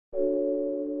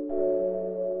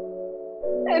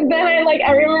And then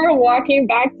I remember walking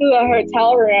back to the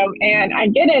hotel room and I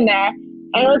get in there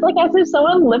and it was like as if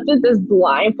someone lifted this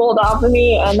blindfold off of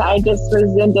me and I just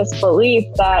was in disbelief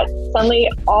that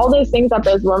suddenly all those things that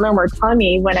those women were telling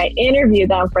me when I interviewed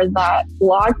them for that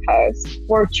blog post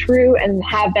were true and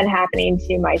have been happening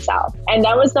to myself. And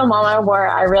that was the moment where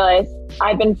I realized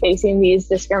I've been facing these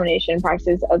discrimination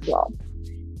practices as well.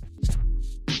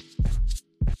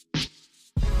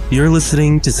 You're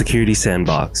listening to Security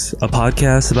Sandbox, a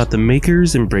podcast about the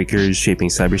makers and breakers shaping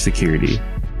cybersecurity.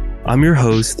 I'm your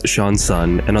host, Sean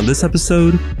Sun, and on this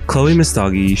episode, Chloe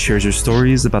Mastagi shares her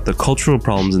stories about the cultural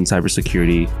problems in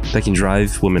cybersecurity that can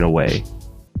drive women away.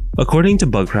 According to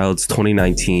Bugcrowd's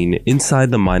 2019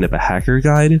 Inside the Mind of a Hacker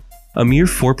guide, a mere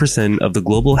 4% of the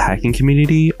global hacking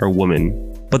community are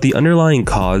women. But the underlying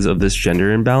cause of this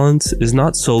gender imbalance is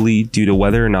not solely due to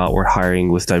whether or not we're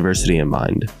hiring with diversity in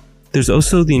mind. There's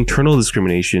also the internal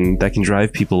discrimination that can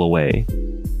drive people away.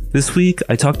 This week,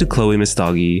 I talked to Chloe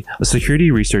Mastagi, a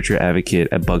security researcher advocate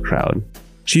at Bugcrowd.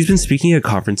 She's been speaking at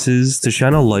conferences to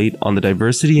shine a light on the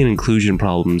diversity and inclusion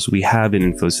problems we have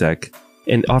in InfoSec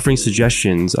and offering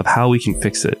suggestions of how we can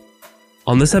fix it.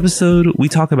 On this episode, we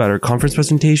talk about her conference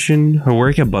presentation, her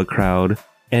work at Bugcrowd,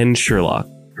 and Sherlock,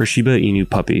 her Shiba Inu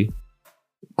puppy.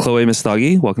 Chloe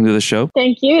Mastagi, welcome to the show.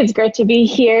 Thank you. It's great to be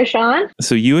here, Sean.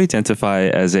 So you identify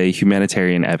as a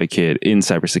humanitarian advocate in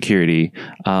cybersecurity.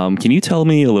 Can you tell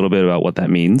me a little bit about what that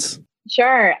means?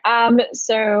 Sure.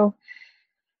 So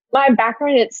my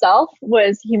background itself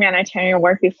was humanitarian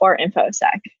work before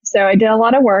InfoSec. So I did a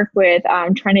lot of work with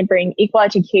trying to bring equal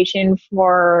education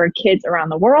for kids around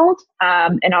the world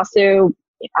and also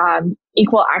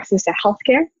equal access to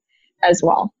healthcare as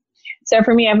well. So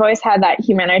for me, I've always had that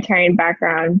humanitarian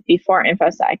background before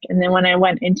InfoSec. And then when I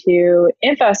went into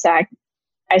InfoSec,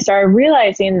 I started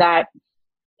realizing that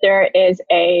there is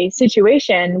a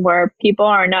situation where people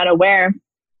are not aware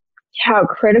how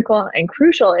critical and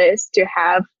crucial it is to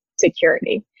have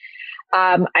security.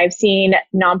 I've seen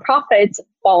nonprofits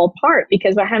fall apart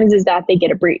because what happens is that they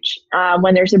get a breach.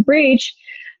 When there's a breach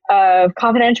of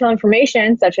confidential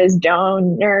information, such as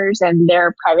donors and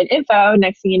their private info,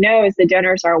 next thing you know is the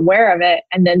donors are aware of it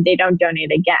and then they don't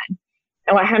donate again.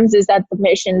 And what happens is that the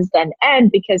missions then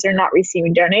end because they're not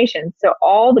receiving donations. So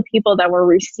all the people that were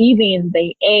receiving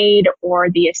the aid or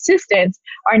the assistance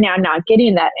are now not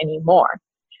getting that anymore.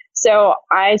 So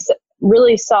I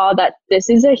really saw that this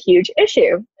is a huge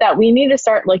issue, that we need to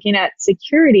start looking at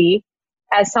security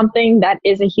as something that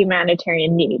is a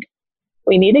humanitarian need.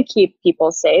 We need to keep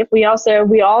people safe. We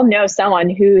all know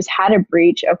someone who's had a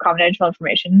breach of confidential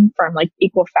information from like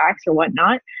Equifax or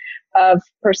whatnot of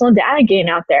personal data getting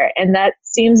out there. And that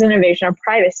seems an invasion of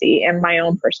privacy and my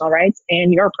own personal rights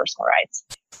and your personal rights.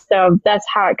 So that's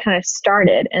how it kind of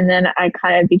started. And then I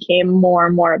kind of became more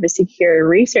and more of a security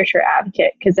researcher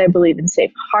advocate because I believe in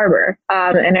safe harbor.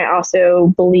 And I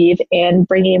also believe in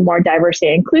bringing more diversity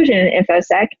and inclusion in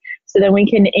InfoSec so that we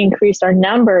can increase our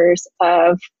numbers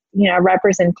of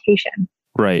representation.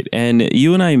 Right. And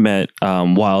you and I met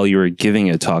while you were giving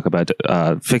a talk about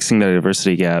fixing the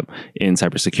diversity gap in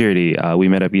cybersecurity. We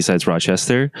met at B-Sides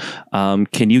Rochester.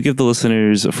 Can you give the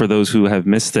listeners, for those who have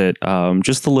missed it,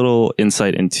 just a little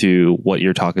insight into what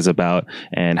your talk is about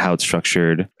and how it's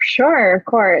structured? Sure, of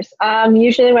course.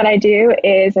 Usually what I do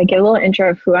is I give a little intro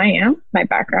of who I am, my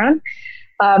background,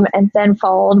 and then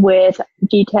followed with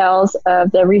details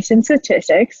of the recent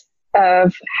statistics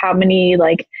of how many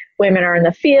women are in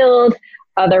the field,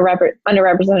 other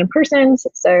underrepresented persons,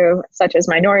 so such as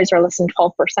minorities are less than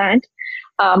 12%.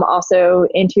 Also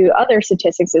into other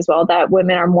statistics as well, that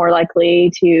women are more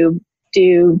likely to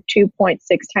do 2.6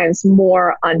 times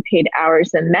more unpaid hours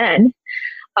than men.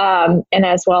 And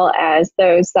as well as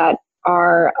those that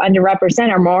are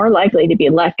underrepresented are more likely to be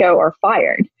let go or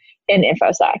fired in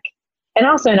InfoSec. And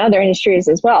also in other industries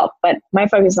as well, but my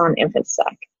focus is on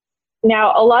InfoSec.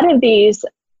 Now, a lot of these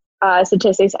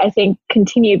statistics, I think,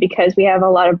 continue because we have a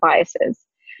lot of biases.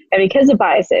 And because of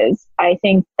biases, I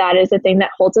think that is the thing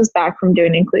that holds us back from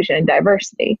doing inclusion and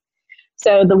diversity.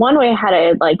 So the one way how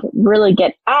to really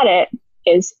get at it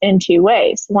is in two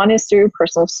ways. One is through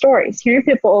personal stories. Hearing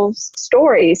people's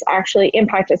stories actually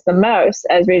impact us the most,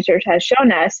 as research has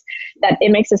shown us, that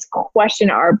it makes us question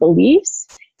our beliefs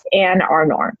and our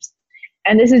norms.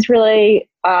 And this is really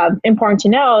important to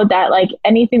know that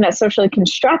anything that's socially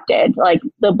constructed, like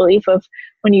the belief of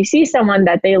when you see someone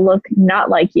that they look not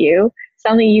like you,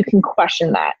 suddenly you can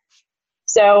question that.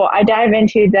 So I dive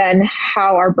into then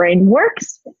how our brain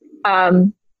works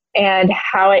and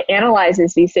how it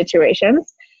analyzes these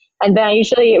situations. And then I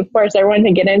usually, of course, everyone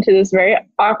can get into this very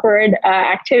awkward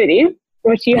activity,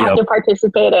 which you have to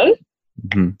participate in.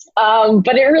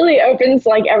 But it really opens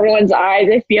like everyone's eyes,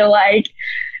 I feel like,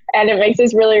 and it makes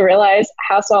us really realize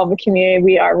how small of a community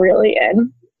we are really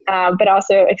in, but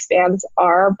also expands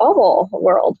our bubble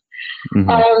world.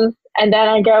 And then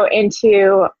I go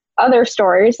into other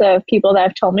stories of people that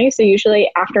have told me. So usually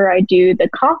after I do the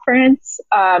conference,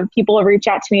 people will reach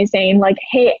out to me saying like,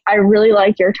 hey, I really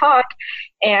like your talk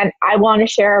and I want to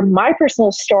share my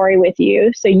personal story with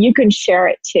you so you can share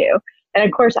it too. And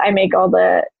of course I make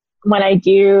when I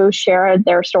do share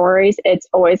their stories, it's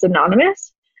always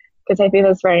anonymous because I think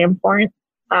that's very important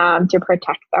to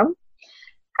protect them.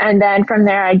 And then from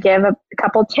there, I give a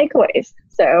couple takeaways.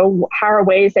 So how are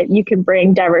ways that you can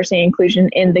bring diversity and inclusion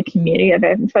in the community of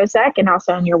InfoSec and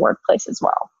also in your workplace as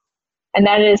well? And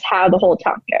that is how the whole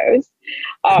talk goes.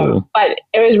 Cool. But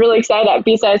it was really exciting at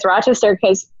B-Sides Rochester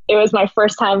because it was my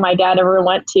first time my dad ever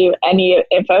went to any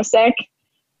InfoSec.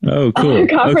 Oh, cool.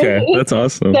 Okay, that's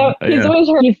awesome. So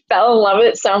he fell in love with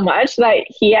it so much that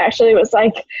he actually was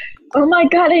like, oh my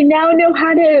God, I now know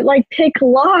how to like pick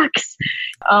locks.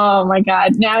 Oh my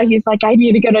God. Now he's like, I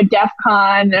need to go to DEF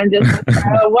CON. I'm just like,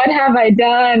 oh, what have I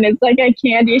done? It's like a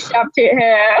candy shop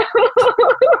to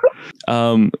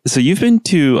him. So you've been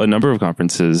to a number of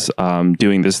conferences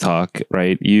doing this talk,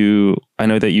 right? I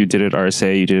know that you did it at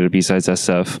RSA, you did it at B-Sides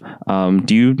SF.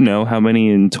 Do you know how many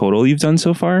in total you've done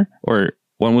so far? Or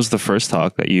when was the first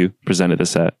talk that you presented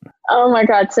this at? Oh my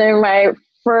God. So my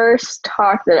first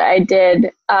talk that I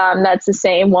did, that's the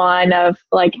same one of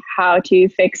like how to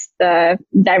fix the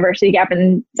diversity gap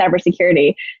in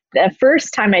cybersecurity. The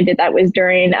first time I did that was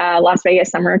during Las Vegas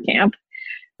Summer Camp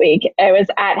Week. It was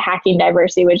at Hacking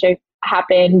Diversity, which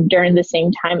happened during the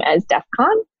same time as DEF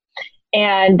CON.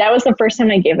 And that was the first time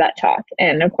I gave that talk.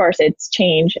 And of course, it's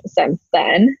changed since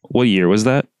then. What year was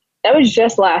that? That was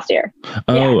just last year.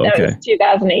 Oh, that okay. was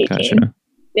 2018. Gotcha.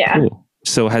 Yeah. Cool.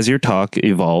 So has your talk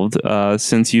evolved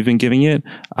since you've been giving it?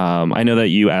 I know that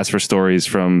you asked for stories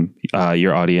from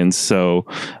your audience. So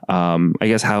I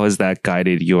guess how has that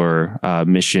guided your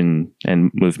mission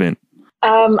and movement?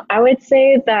 I would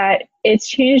say that it's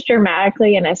changed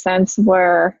dramatically in a sense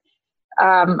where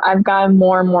I've gotten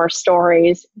more and more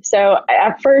stories. So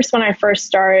at first, when I first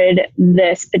started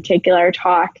this particular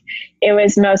talk, it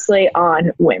was mostly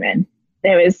on women.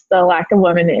 It was the lack of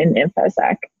women in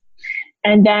InfoSec.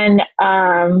 And then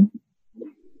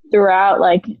throughout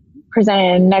like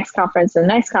presenting next conference and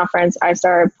next conference, I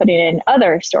started putting in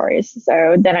other stories.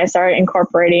 So then I started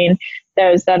incorporating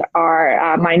those that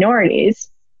are minorities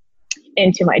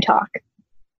into my talk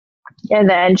and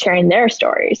then sharing their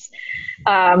stories.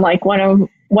 Like one of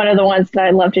the ones that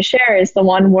I love to share is the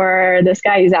one where this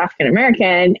guy is African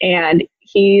American and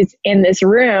he's in this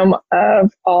room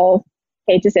of all,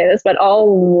 hate to say this, but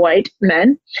all white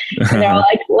men. And they're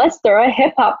like, let's throw a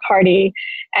hip hop party.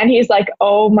 And he's like,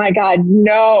 oh my God,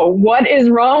 no, what is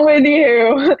wrong with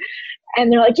you?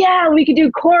 And they're like, yeah, we could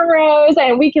do cornrows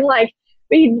and we can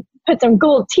put some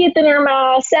gold teeth in our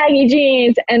mouth, saggy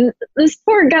jeans. And this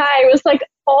poor guy was like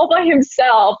all by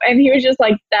himself. And he was just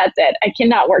like, that's it. I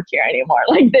cannot work here anymore.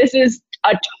 Like, this is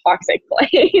a toxic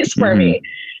place for me.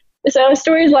 So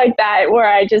stories like that where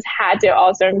I just had to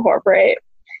also incorporate.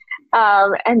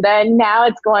 And then now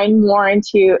it's going more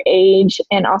into age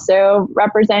and also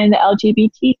representing the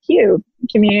LGBTQ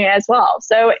community as well.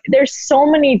 So there's so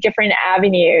many different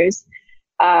avenues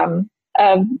of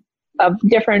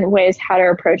different ways how to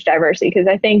approach diversity, because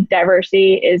I think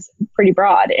diversity is pretty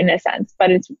broad in a sense, but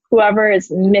it's whoever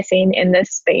is missing in this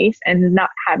space and not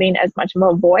having as much of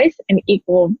a voice and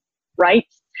equal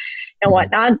rights and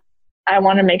whatnot. I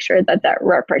want to make sure that they're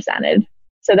represented.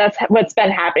 So that's what's been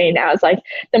happening now. It's like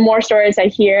the more stories I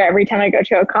hear every time I go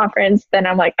to a conference, then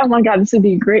I'm like, oh my God, this would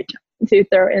be great to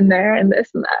throw in there and this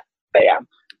and that. But yeah.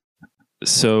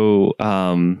 So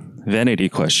vanity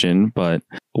question, but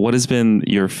what has been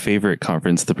your favorite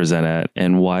conference to present at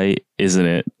and why isn't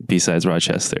it B-Sides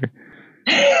Rochester?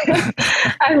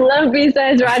 I love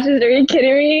B-Sides Rochester. Are you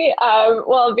kidding me?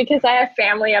 Well, because I have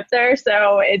family up there,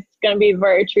 so it's going to be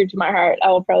very true to my heart. I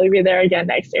will probably be there again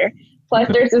next year. Plus,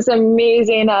 there's this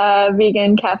amazing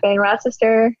vegan cafe in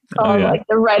Rochester called like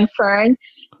the Red Fern,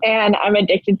 and I'm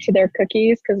addicted to their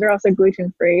cookies because they're also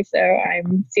gluten-free. So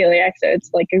I'm celiac, so it's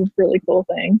like a really cool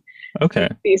thing. Okay,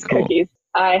 these cookies.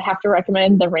 I have to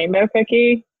recommend the rainbow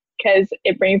cookie because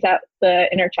it brings out the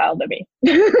inner child of me.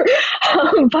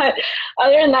 But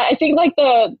other than that, I think like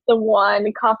the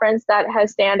one conference that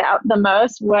has stand out the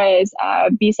most was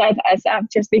B-Sides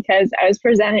SF, just because I was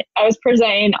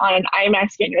presenting on an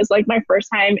IMAX screen. It was like my first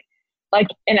time like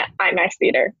in an IMAX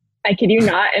theater. I kid you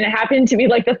not. And it happened to be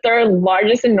like the third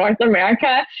largest in North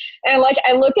America. And like,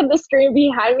 I look at the screen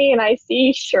behind me and I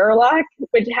see Sherlock,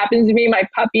 which happens to be my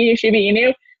puppy, Shiba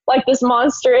Inu, like this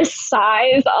monstrous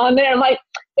size on there. I'm like,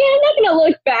 yeah, I'm not going to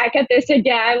look back at this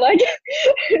again. Like,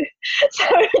 so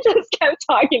I just kept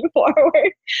talking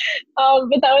forward.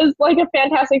 But that was like a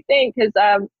fantastic thing because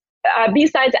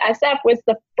B-Sides SF was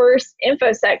the first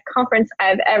InfoSec conference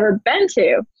I've ever been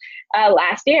to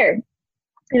last year.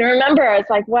 And I remember I was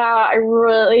like, wow, I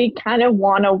really kind of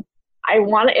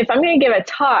if I'm going to give a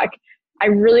talk, I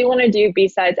really want to do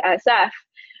B-Sides SF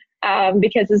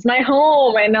because it's my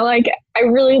home and I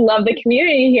really love the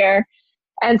community here.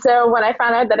 And so when I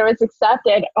found out that it was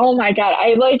accepted, oh my God,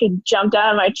 I jumped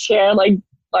out of my chair, like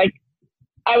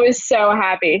I was so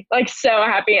happy, so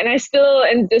happy. And I still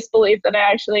in disbelief that I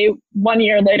actually 1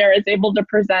 year later is able to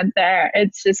present there.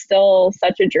 It's just still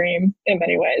such a dream in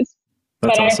many ways.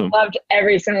 That's but awesome. I've loved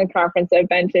every single conference I've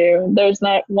been to. There's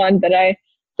not one that I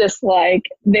dislike.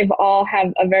 They've all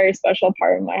have a very special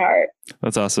part in my heart.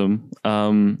 That's awesome.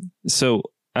 So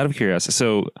out of curiosity,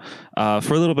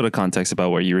 for a little bit of context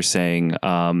about what you were saying,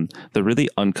 the really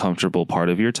uncomfortable part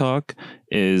of your talk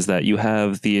is that you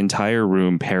have the entire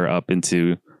room pair up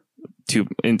into the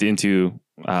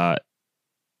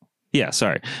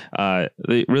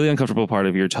really uncomfortable part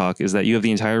of your talk is that you have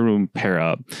the entire room pair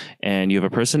up and you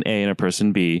have a person A and a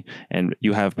person B, and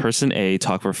you have person A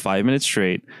talk for 5 minutes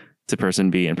straight to person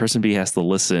B, and person B has to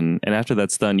listen. And after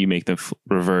that's done, you make them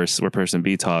reverse where person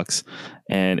B talks.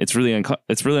 And it's really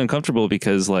uncomfortable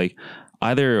because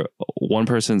either one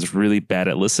person's really bad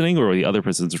at listening or the other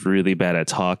person's really bad at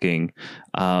talking.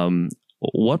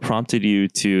 What prompted you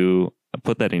to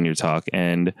put that in your talk?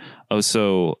 And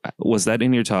so was that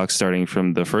in your talk starting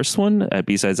from the first one at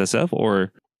B-Sides SF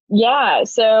or? Yeah.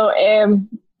 So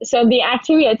the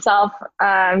activity itself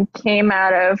came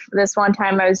out of this one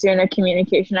time I was doing a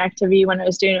communication activity when I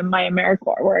was doing my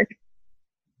AmeriCorps work.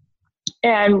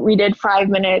 And we did 5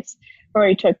 minutes where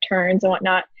we took turns and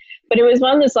whatnot. But it was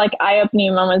one of those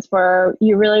eye-opening moments where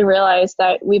you really realize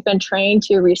that we've been trained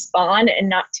to respond and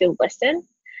not to listen.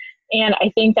 And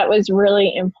I think that was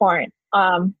really important.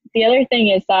 The other thing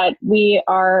is that we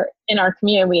are in our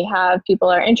community, we have people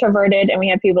that are introverted and we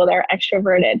have people that are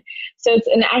extroverted. So it's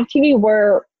an activity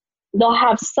where they'll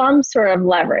have some sort of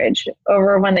leverage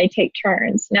over when they take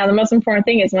turns. Now, the most important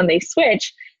thing is when they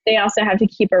switch, they also have to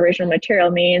keep original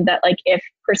material, meaning that if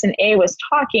person A was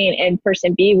talking and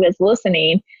person B was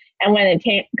listening, and when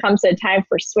it comes to the time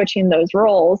for switching those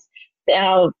roles,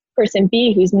 now person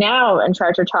B, who's now in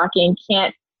charge of talking,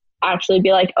 can't actually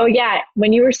be like, oh yeah,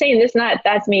 when you were saying this and that,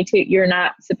 that's me too. You're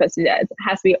not supposed to do that. It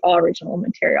has to be all original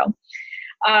material.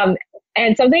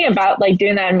 And something about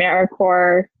doing that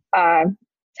AmeriCorps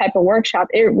type of workshop,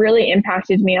 it really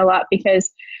impacted me a lot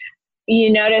because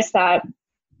you notice that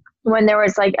when there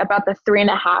was about the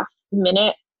 3.5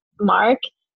 minute mark,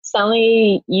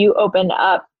 suddenly you open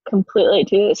up completely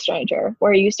to the stranger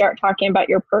where you start talking about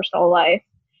your personal life.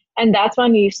 And that's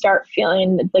when you start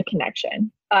feeling the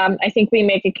connection. I think we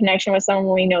make a connection with someone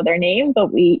when we know their name,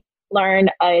 but we learn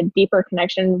a deeper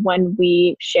connection when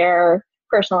we share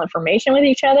personal information with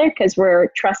each other because we're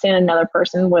trusting another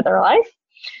person with our life.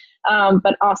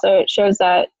 But also it shows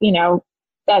that,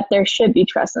 that there should be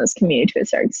trust in this community to a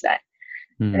certain extent.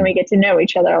 Mm-hmm. And we get to know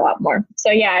each other a lot more.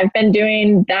 So yeah, I've been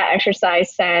doing that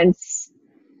exercise since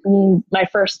my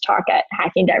first talk at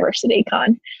Hacking Diversity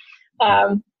Con.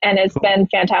 And it's been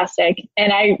fantastic.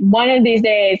 And one of these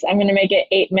days, I'm going to make it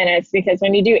 8 minutes because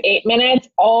when you do 8 minutes,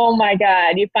 oh my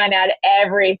God, you find out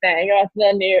everything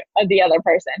about the other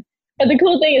person. But the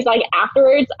cool thing is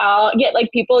afterwards, I'll get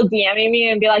people DMing me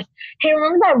and be like, hey,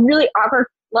 remember that really awkward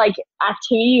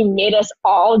activity you made us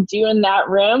all do in that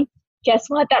room? Guess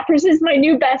what? That person's my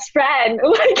new best friend.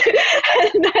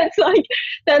 And that's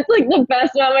the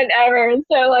best moment ever. And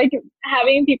so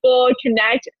having people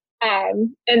connect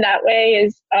in that way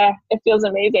is it feels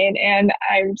amazing, and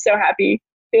I'm so happy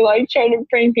to try to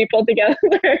bring people together.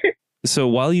 So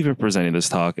while you've been presenting this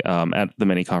talk at the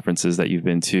many conferences that you've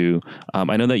been to,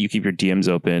 I know that you keep your DMs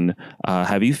open.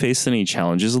 Have you faced any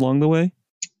challenges along the way?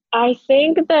 I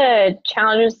think the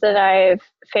challenges that I've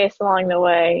faced along the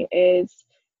way is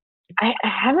I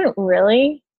haven't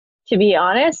really, to be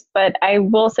honest, but I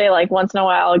will say once in a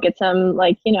while I'll get some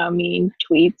mean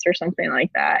tweets or something like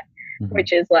that. Mm-hmm.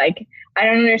 Which is I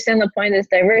don't understand the point of this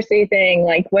diversity thing.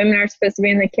 Women are supposed to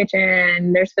be in the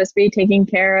kitchen. They're supposed to be taking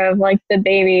care of the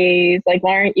babies.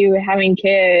 Why aren't you having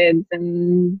kids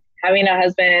and having a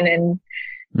husband? And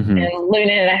and living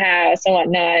in a house and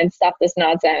whatnot and stop this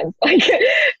nonsense. Like,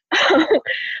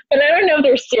 but I don't know if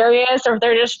they're serious or if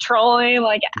they're just trolling.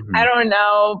 Like, I don't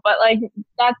know, but like,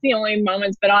 that's the only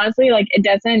moments. But honestly, like, it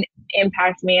doesn't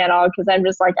impact me at all because I'm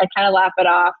just like, I kind of laugh it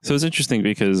off. So it's interesting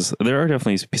because there are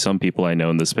definitely some people I know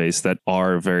in the space that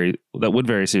would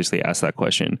very seriously ask that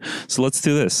question. So let's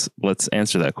do this. Let's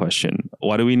answer that question.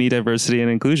 Why do we need diversity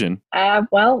and inclusion?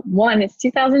 Well, one, it's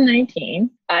 2019.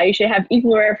 You should have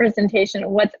equal representation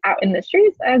of what's out in the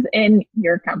streets as in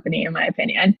your company, in my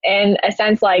opinion. In a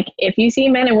sense, like if you see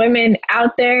men and women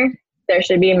out there, there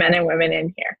should be men and women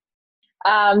in here.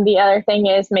 The other thing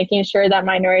is making sure that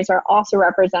minorities are also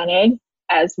represented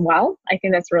as well. I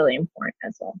think that's really important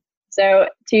as well. So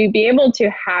to be able to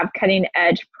have cutting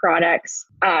edge products,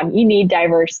 you need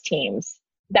diverse teams.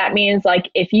 That means like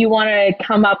if you want to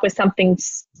come up with something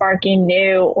sparking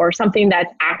new or something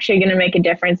that's actually going to make a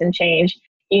difference and change,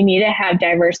 you need to have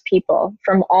diverse people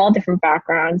from all different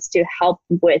backgrounds to help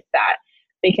with that.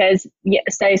 Because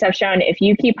studies have shown if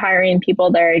you keep hiring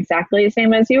people that are exactly the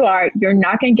same as you are, you're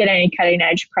not going to get any cutting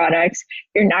edge products.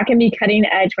 You're not going to be cutting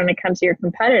edge when it comes to your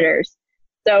competitors.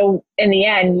 So in the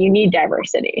end, you need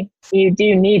diversity. You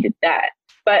do need that.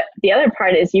 But the other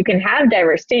part is you can have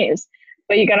diverse teams,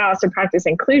 but you got to also practice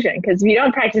inclusion. Because if you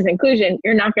don't practice inclusion,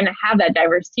 you're not going to have that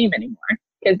diverse team anymore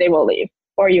because they will leave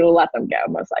or you will let them go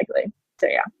most likely. So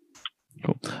yeah.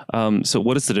 Cool. So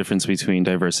what is the difference between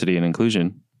diversity and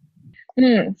inclusion?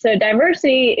 So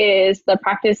diversity is the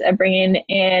practice of bringing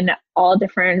in all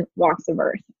different walks of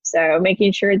earth. So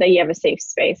making sure that you have a safe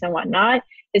space and whatnot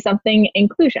is something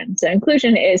inclusion. So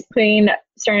inclusion is putting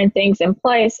certain things in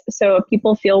place so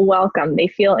people feel welcome, they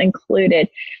feel included,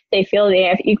 they feel they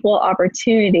have equal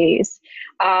opportunities,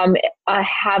 have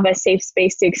a safe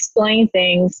space to explain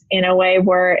things in a way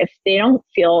where if they don't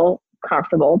feel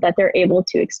comfortable, that they're able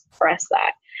to express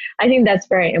that. I think that's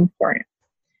very important.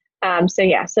 So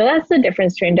that's the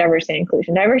difference between diversity and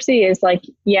inclusion. Diversity is like,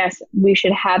 yes, we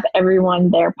should have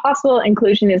everyone there possible.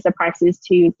 Inclusion is the practice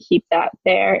to keep that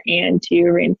there and to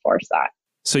reinforce that.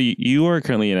 So you are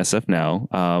currently in SF now,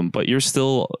 but you're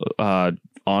still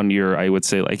on your, I would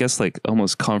say, I guess like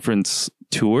almost conference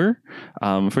tour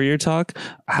for your talk.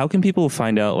 How can people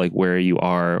find out like where you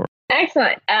are?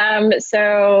 Excellent.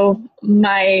 So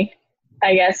my,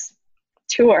 I guess,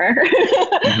 tour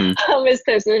is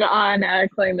posted on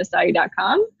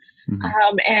chloemustagi.com.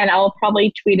 And I'll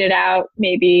probably tweet it out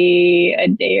maybe a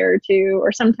day or two,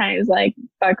 or sometimes like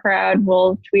Bug Crowd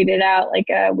will tweet it out like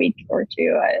a week or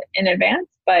two in advance.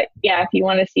 But yeah, if you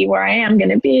want to see where I am going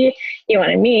to be, you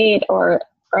want to meet or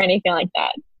anything like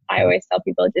that, I always tell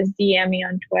people just DM me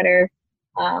on Twitter.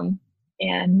 And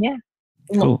yeah,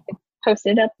 cool. It's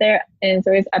posted up there and it's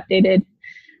always updated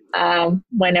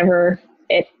whenever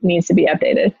it needs to be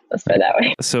updated. Let's put it that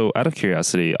way. So out of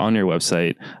curiosity, on your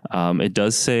website, it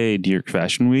does say New York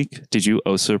Fashion Week. Did you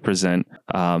also present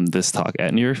this talk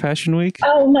at New York Fashion Week?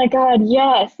 Oh my God,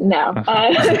 yes. No.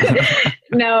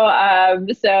 No.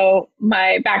 So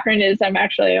my background is I'm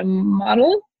actually a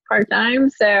model part-time.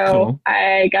 So cool.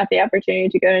 I got the opportunity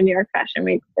to go to New York Fashion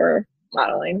Week for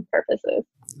modeling purposes.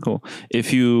 Cool.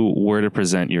 If you were to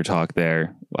present your talk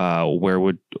there, where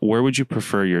would you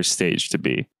prefer your stage to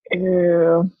be?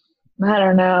 Ew, I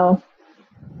don't know.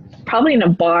 Probably in a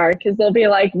bar because they'll be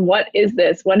like, "What is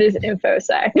this? What is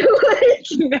InfoSec?"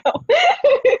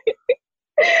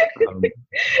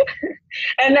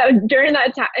 And during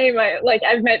that time,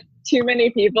 I've met too many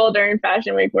people during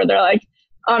Fashion Week where they're like,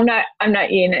 "I'm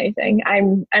not eating anything.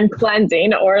 I'm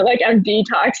cleansing or like I'm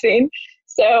detoxing."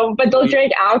 So, but they'll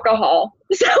drink alcohol.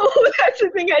 So that's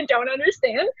the thing I don't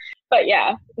understand. But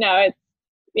yeah, no,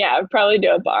 I'd probably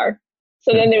do a bar.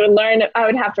 So then they would learn, I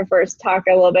would have to first talk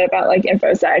a little bit about like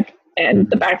InfoSec and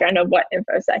the background of what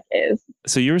InfoSec is.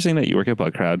 So you were saying that you work at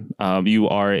Bug Crowd. You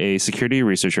are a security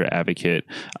researcher advocate.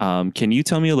 Can you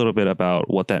tell me a little bit about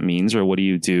what that means or what do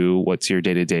you do? What's your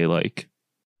day-to-day like?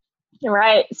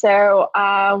 Right. So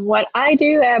what I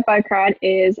do at Bug Crowd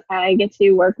is I get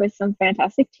to work with some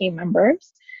fantastic team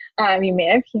members. You may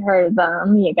have heard of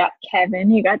them. You got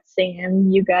Kevin, you got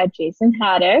Sam, you got Jason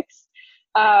Haddix.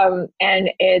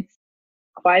 And it's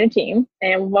quite a team.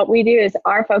 And what we do is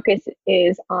our focus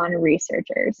is on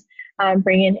researchers.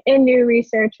 Bringing in new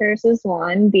researchers is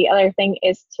one. The other thing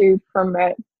is to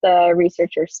promote the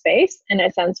researcher space in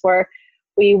a sense where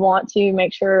we want to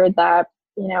make sure that,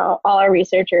 all our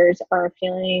researchers are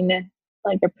feeling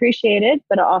like appreciated,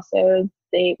 but also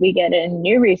we get in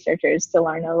new researchers to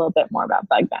learn a little bit more about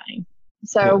bug bounty.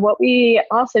 So what we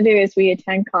also do is we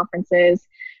attend conferences.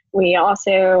 We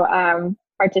also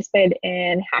participate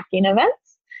in hacking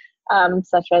events,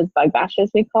 such as bug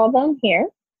bashes, we call them here.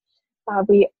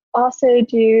 We also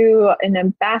do an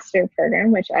ambassador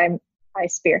program, which I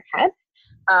spearhead,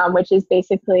 which is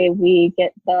basically we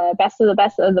get the best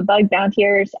of the bug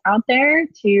bountiers out there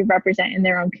to represent in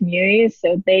their own communities.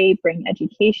 So they bring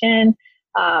education.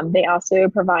 They also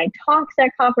provide talks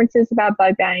at conferences about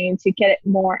bug bountying to get it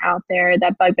more out there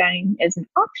that bug bountying is an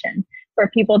option for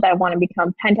people that want to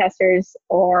become pen testers,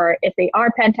 or if they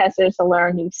are pen testers, to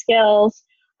learn new skills.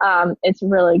 It's a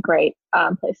really great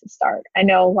place to start. I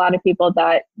know a lot of people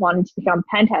that wanted to become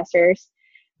pen testers,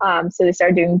 so they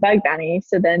started doing bug bounty.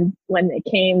 So then when it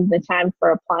came the time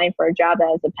for applying for a job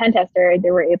as a pen tester,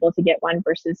 they were able to get one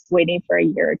versus waiting for a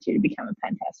year or two to become a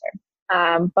pen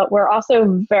tester. But we're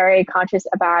also very conscious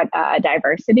about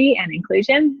diversity and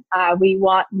inclusion. We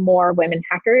want more women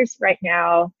hackers. Right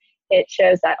now, it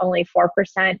shows that only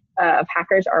 4% of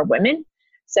hackers are women.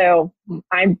 So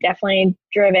I'm definitely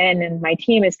driven, and my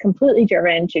team is completely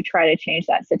driven to try to change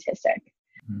that statistic.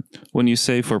 When you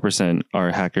say 4%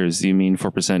 are hackers, do you mean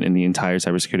 4% in the entire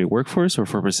cybersecurity workforce or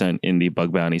 4% in the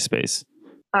bug bounty space?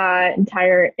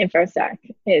 Entire InfoSec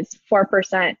is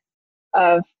 4%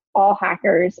 of all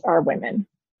hackers are women.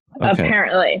 Okay.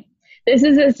 Apparently. This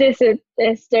is a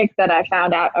statistic that I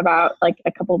found out about like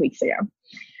a couple weeks ago.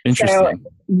 Interesting.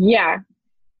 So, yeah,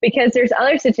 because there's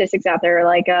other statistics out there,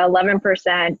 like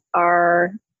 11%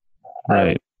 are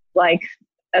right. Like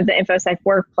of the InfoSec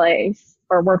workplace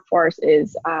or workforce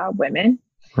is women.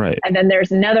 Right. And then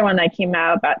there's another one that came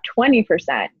out about 20%.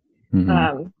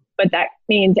 Mm-hmm. But that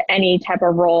means any type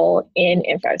of role in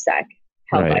InfoSec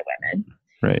held by women.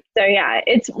 Right. So yeah,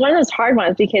 it's one of those hard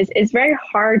ones because it's very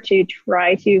hard to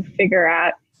try to figure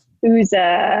out who's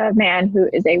a man, who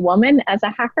is a woman as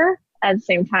a hacker at the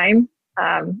same time.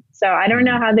 So I don't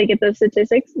know how they get those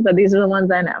statistics, but these are the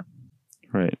ones I know.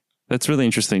 Right. That's really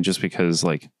interesting just because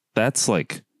like that's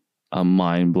like a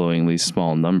mind-blowingly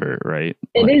small number, right?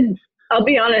 It is. I'll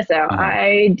be honest though,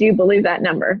 I do believe that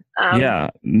number. Yeah.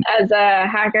 As a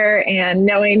hacker and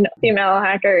knowing female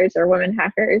hackers or women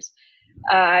hackers,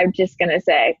 I'm just going to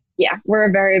say, yeah, we're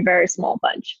a very, very small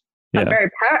bunch. Yeah.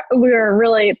 We're a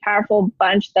really powerful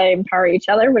bunch that empower each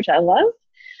other, which I love.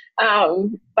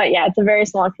 But yeah, it's a very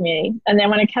small community. And then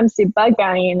when it comes to bug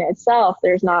bounty in itself,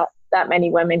 there's not that many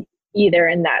women either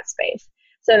in that space.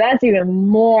 So that's even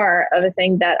more of a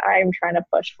thing that I'm trying to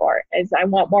push for, is I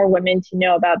want more women to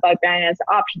know about bug bounty as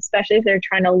an option, especially if they're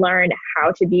trying to learn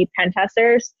how to be pen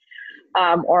testers,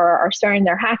 or are starting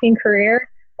their hacking career,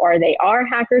 or they are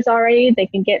hackers already. They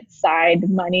can get side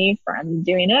money from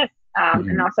doing it,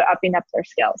 and also upping up their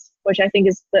skills, which I think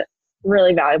is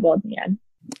really valuable in the end.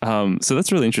 So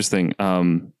that's really interesting.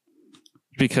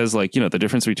 Because like, you know, the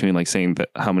difference between like saying that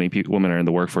how many women are in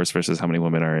the workforce versus how many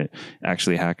women are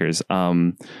actually hackers.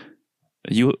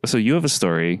 You have a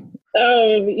story.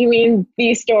 Oh, you mean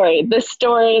the story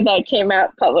that came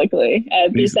out publicly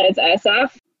at Besides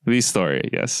SF? The story,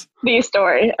 yes. The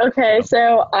story. Okay,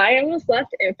 so I almost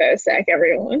left InfoSec,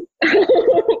 everyone.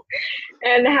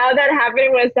 And how that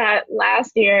happened was that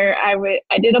last year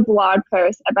I did a blog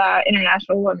post about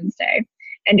International Women's Day.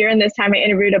 And during this time, I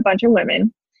interviewed a bunch of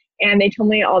women. And they told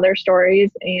me all their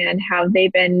stories and how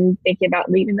they've been thinking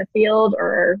about leaving the field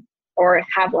or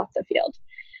have left the field.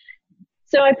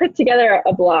 So I put together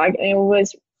a blog, and it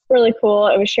was really cool.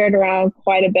 It was shared around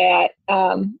quite a bit.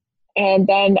 And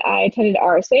then I attended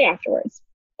RSA afterwards.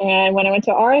 And when I went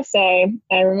to RSA,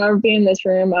 I remember being in this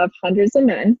room of hundreds of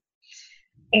men.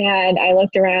 And I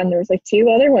looked around, there was like 2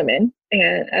 other women.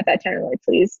 And at that time, I'm like,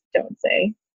 please don't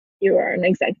say you are an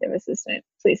executive assistant.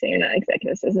 Please say you're not an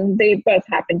executive assistant. They both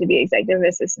happen to be executive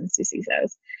assistants to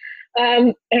CISOs.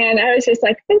 And I was just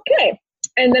like, okay.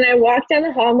 And then I walked down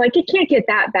the hall. I'm like, it can't get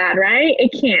that bad, right?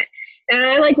 It can't. And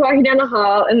I like walking down the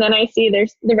hall, and then I see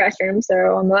there's the restroom. So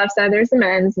on the left side, there's the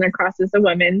men's, and across is the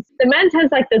women's. The men's has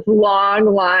like this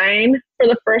long line for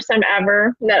the first time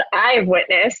ever that I have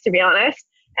witnessed, to be honest.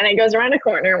 And it goes around a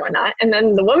corner and whatnot. And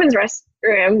then the women's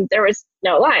restroom, there was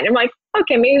no line. I'm like,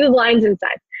 okay, maybe the line's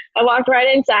inside. I walked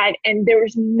right inside, and there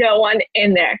was no one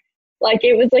in there. Like,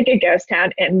 it was like a ghost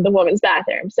town in the women's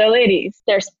bathroom. So ladies,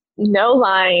 there's no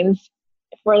lines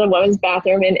for the women's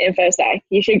bathroom in InfoSec.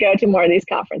 You should go to more of these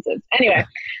conferences. Anyway,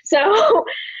 so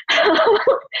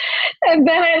and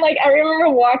then I remember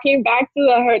walking back to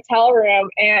the hotel room,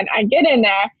 and I get in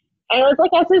there, and it was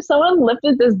like as if someone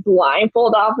lifted this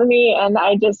blindfold off of me, and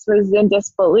I just was in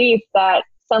disbelief that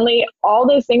suddenly all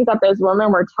those things that those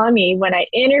women were telling me when I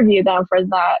interviewed them for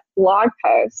that blog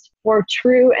post were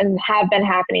true and have been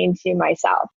happening to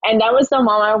myself. And that was the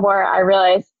moment where I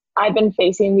realized I've been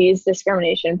facing these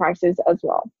discrimination practices as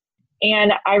well.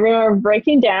 And I remember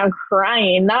breaking down,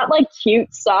 crying, not like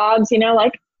cute sobs,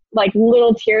 like, like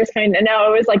little tears kind of,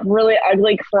 no, it was like really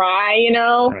ugly cry, you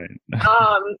know? Right.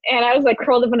 And I was like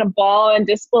curled up in a ball in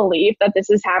disbelief that this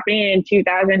is happening in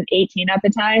 2018 at the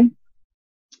time.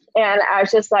 And I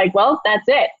was just like, well, that's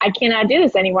it. I cannot do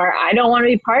this anymore. I don't want to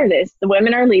be part of this. The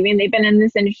women are leaving. They've been in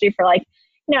this industry for like,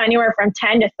 you know, anywhere from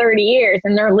 10 to 30 years,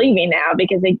 and they're leaving now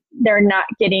because they're not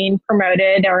getting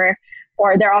promoted, or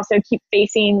they're also keep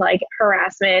facing like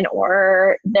harassment,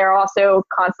 or they're also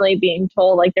constantly being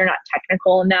told like they're not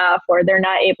technical enough, or they're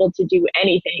not able to do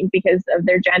anything because of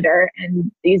their gender and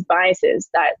these biases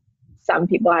that some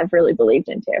people have really believed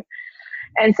into.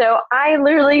 And so I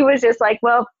literally was just like,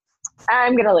 well,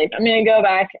 I'm going to leave. I'm going to go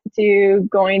back to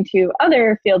going to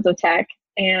other fields of tech.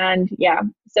 And yeah,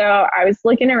 so I was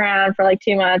looking around for like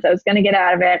 2 months. I was going to get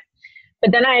out of it.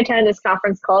 But then I attended this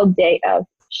conference called Day of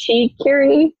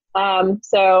She-Curie.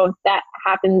 So that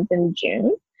happens in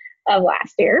June of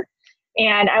last year.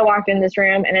 And I walked in this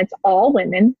room and it's all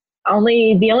women. The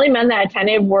only men that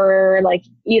attended were like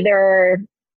either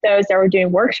those that were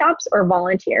doing workshops or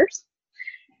volunteers.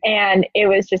 And it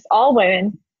was just all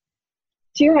women,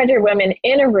 200 women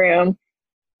in a room.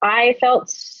 I felt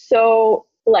so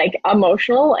like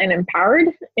emotional and empowered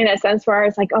in a sense where I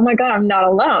was like, oh my God, I'm not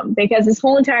alone. Because this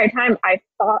whole entire time I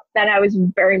thought that I was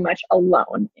very much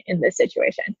alone in this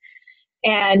situation.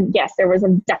 And yes, there was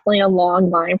definitely a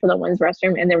long line for the women's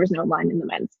restroom, and there was no line in the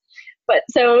men's. But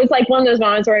so it was like one of those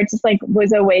moments where it just like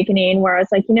was awakening, where I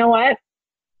was like, you know what?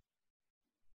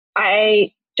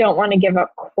 I don't want to give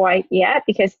up quite yet,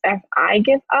 because if I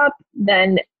give up,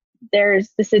 then the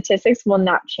statistics will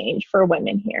not change for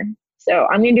women here. So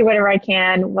I'm going to do whatever I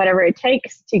can, whatever it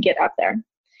takes to get up there.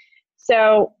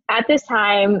 So at this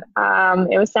time,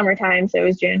 it was summertime, so it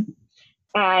was June.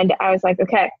 And I was like,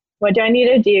 okay, what do I need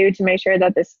to do to make sure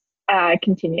that this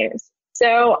continues?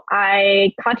 So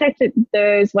I contacted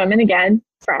those women again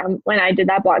from when I did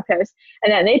that blog post,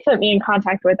 and then they put me in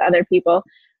contact with other people.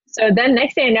 So then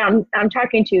next thing I know, I'm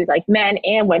talking to like men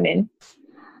and women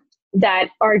that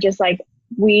are just like,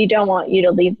 we don't want you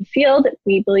to leave the field.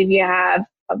 We believe you have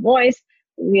a voice.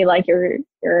 We like your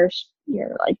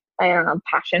like, I don't know,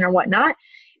 passion or whatnot.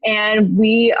 And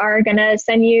we are going to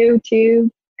send you to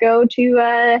go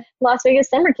to Las Vegas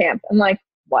summer camp. I'm like,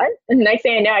 what? And the next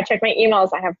thing I know, I check my emails.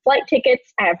 I have flight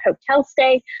tickets. I have hotel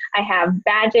stay. I have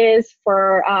badges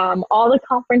for all the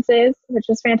conferences, which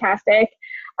was fantastic.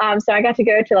 So I got to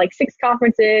go to like 6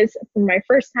 conferences for my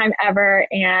first time ever.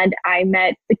 And I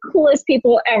met the coolest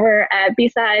people ever at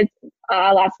B-Sides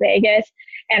Las Vegas.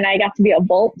 And I got to be a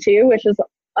Volt too, which was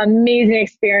an amazing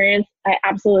experience. I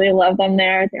absolutely love them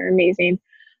there. They're amazing.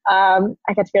 I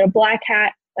got to go to Black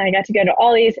Hat. I got to go to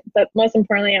all these, but most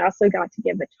importantly, I also got to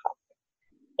give a talk.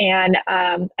 And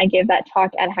I gave that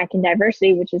talk at Hacking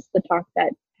Diversity, which is the talk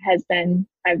that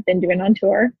I've been doing on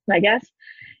tour, I guess.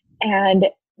 And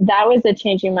that was a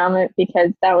changing moment,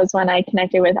 because that was when I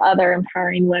connected with other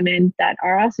empowering women that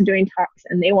are also doing talks,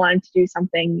 and they wanted to do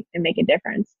something and make a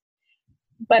difference.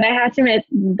 But I have to admit,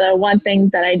 the one thing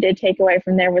that I did take away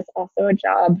from there was also a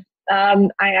job. I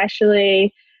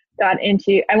actually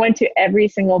I went to every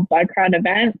single BugCrowd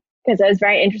event, because I was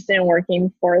very interested in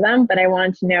working for them, but I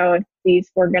wanted to know if these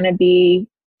were going to be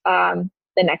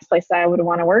the next place that I would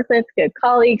want to work with, good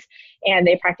colleagues, and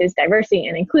they practice diversity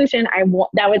and inclusion.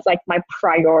 That was like my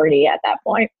priority at that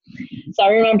point. So I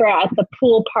remember at the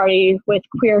pool party with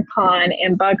QueerCon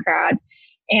and BugCrowd,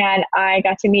 and I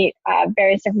got to meet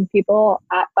various different people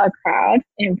at BugCrowd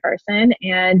in person.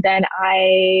 And then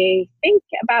I think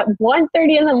about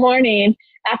 1:30 in the morning,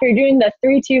 after doing the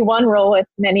 3-2-1 rule, with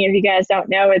many of you guys don't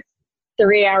know, it's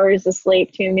 3 hours of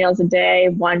sleep, 2 meals a day,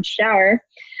 1 shower.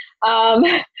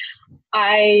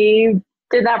 I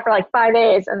did that for like 5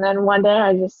 days. And then one day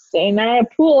I was just staying at a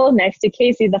pool next to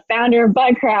Casey, the founder of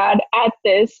BugCrowd, at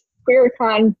this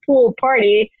QueerCon pool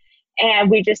party. And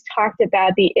we just talked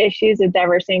about the issues of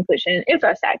diversity, inclusion, and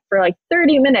InfoSec for like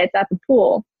 30 minutes at the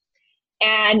pool.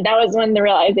 And that was when the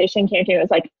realization came to me. It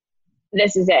was like,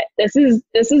 this is it. This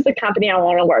is the company I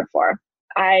want to work for.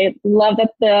 I love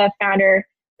that the founder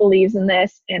believes in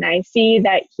this, and I see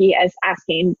that he is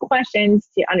asking questions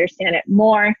to understand it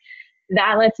more.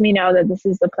 That lets me know that this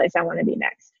is the place I want to be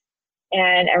next.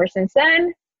 And ever since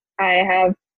then, I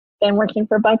have been working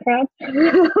for BugCrowd,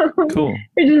 Cool,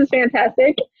 which is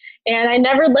fantastic. And I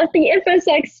never left the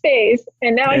InfoSec space.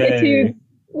 And now I get to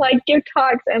like give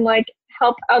talks and like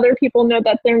help other people know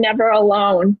that they're never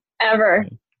alone, ever.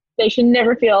 They should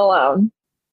never feel alone.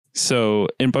 So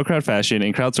in book crowd fashion,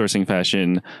 in crowdsourcing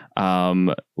fashion,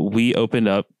 we opened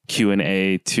up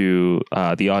Q&A to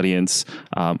the audience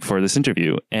for this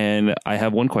interview. And I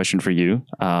have one question for you.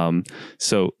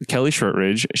 So Kelly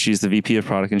Shortridge, she's the VP of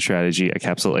Product and Strategy at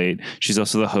Capsule 8. She's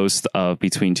also the host of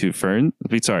Between Two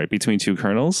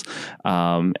Kernels.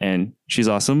 And she's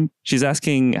awesome. She's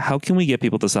asking, how can we get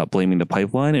people to stop blaming the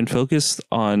pipeline and focus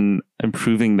on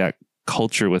improving that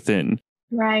culture within?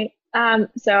 Right.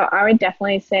 So I would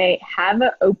definitely say have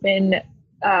an open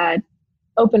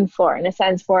floor, in a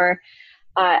sense where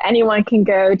anyone can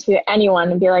go to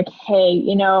anyone and be like, hey,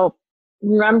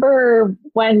 remember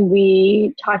when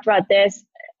we talked about this?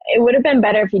 It would have been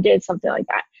better if you did something like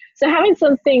that. So having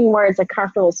something where it's a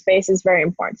comfortable space is very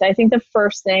important. So I think the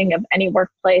first thing of any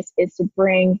workplace is to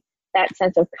bring that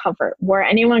sense of comfort where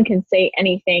anyone can say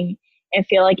anything and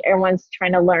feel like everyone's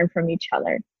trying to learn from each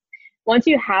other. Once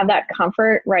you have that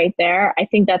comfort right there, I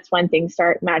think that's when things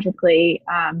start magically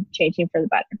changing for the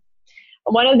better.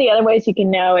 One of the other ways you can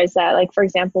know is that, like, for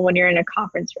example, when you're in a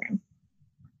conference room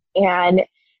and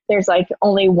there's like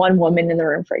only one woman in the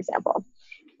room, for example,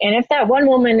 and if that one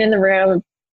woman in the room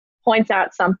points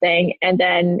out something and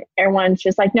then everyone's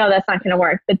just like, no, that's not going to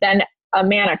work. But then a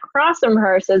man across from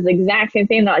her says the exact same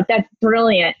thing. They're like, that's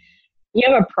brilliant.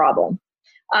 You have a problem.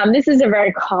 This is a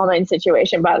very common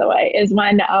situation, by the way, is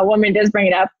when a woman does bring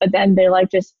it up, but then they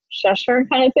like just shush her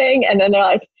kind of thing. And then they're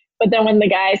like, but then when the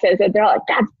guy says it, they're like,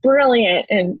 that's brilliant.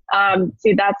 And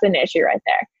see, that's an issue right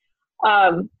there.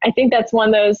 I think that's one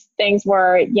of those things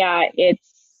where, yeah,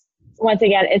 once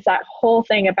again, it's that whole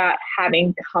thing about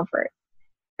having comfort.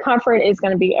 Comfort is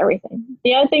going to be everything.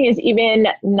 The other thing is even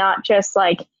not just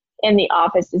like in the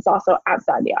office, it's also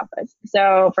outside the office.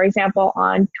 So for example,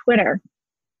 on Twitter,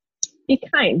 be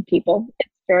kind, people. It's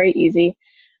very easy.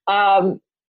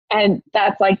 And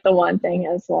that's like the one thing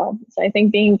as well. So I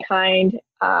think being kind,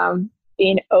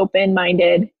 being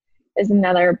open-minded is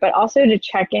another, but also to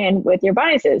check in with your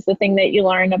biases. The thing that you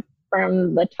learned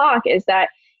from the talk is that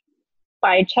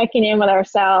by checking in with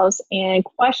ourselves and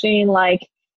questioning, like,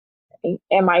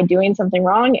 am I doing something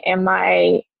wrong? Am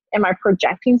I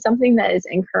projecting something that is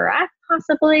incorrect,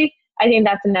 possibly? I think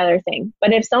that's another thing.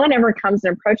 But if someone ever comes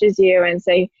and approaches you and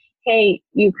say, hey,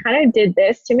 you kind of did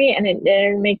this to me and it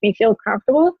didn't make me feel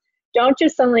comfortable, don't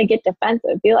just suddenly get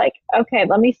defensive. Be like, okay,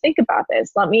 let me think about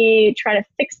this. Let me try to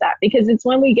fix that. Because it's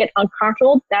when we get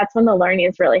uncomfortable, that's when the learning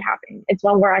is really happening. It's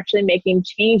when we're actually making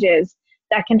changes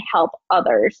that can help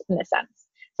others in a sense.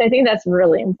 So I think that's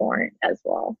really important as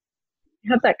well.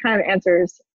 I hope that kind of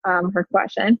answers her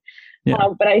question. Yeah.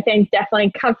 But I think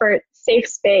definitely comfort, safe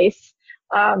space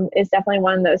is definitely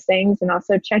one of those things. And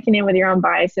also checking in with your own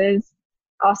biases.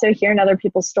 Also hearing other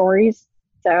people's stories.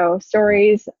 So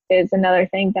stories is another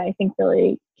thing that I think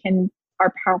really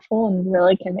are powerful and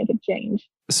really can make a change.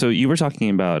 So you were talking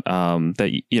about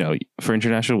that, for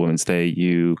International Women's Day,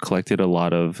 you collected a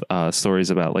lot of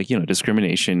stories about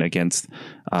discrimination against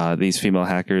these female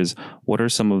hackers. What are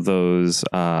some of those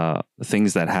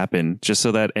things that happen, just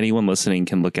so that anyone listening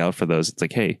can look out for those? It's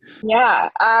like, hey. Yeah.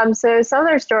 So some of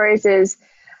their stories is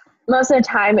most of the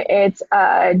time it's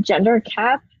a gender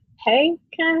cap pay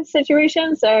kind of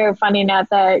situation. So finding out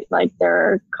that like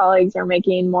their colleagues are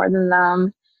making more than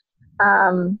them.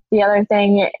 The other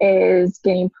thing is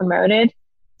getting promoted.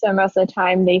 So most of the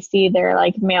time they see their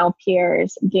like male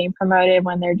peers getting promoted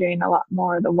when they're doing a lot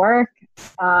more of the work.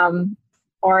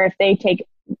 Or if they take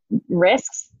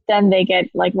risks, then they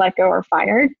get like let go or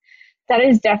fired. That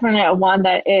is definitely one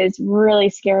that is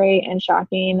really scary and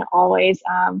shocking always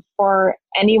for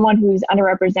anyone who's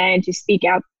underrepresented to speak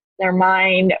out their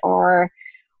mind or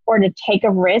to take a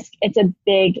risk. It's a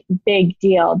big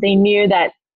deal. They knew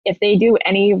that if they do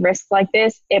any risk like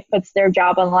this, it puts their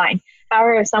job on the line.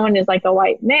 However, if someone is like a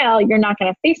white male, you're not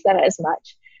going to face that as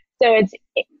much. So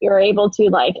you're able to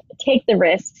like take the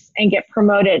risks and get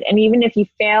promoted. And even if you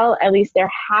fail, at least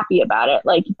they're happy about it,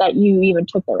 like that you even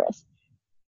took the risk.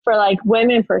 For like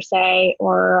women per se,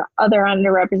 or other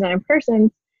underrepresented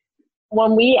persons,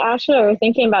 when we actually are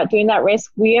thinking about doing that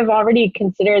risk, we have already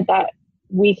considered that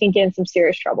we can get in some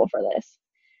serious trouble for this.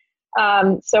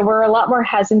 So we're a lot more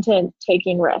hesitant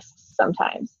taking risks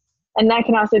sometimes. And that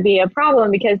can also be a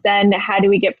problem because then how do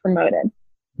we get promoted?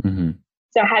 Mm-hmm.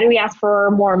 So how do we ask for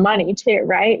more money too,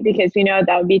 right? Because we know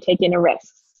that would be taking a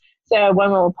risk. So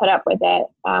women will put up with it,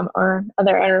 or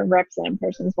other underrepresented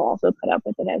persons will also put up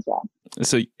with it as well.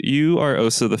 So you are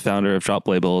also the founder of Drop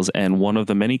Labels and one of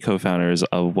the many co-founders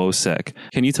of WOSEC.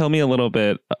 Can you tell me a little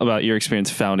bit about your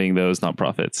experience founding those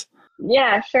nonprofits?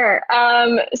 Yeah, sure.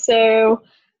 So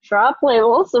Drop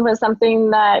Labels was something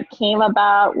that came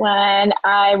about when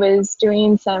I was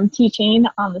doing some teaching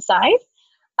on the side.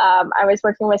 I was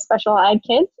working with special ed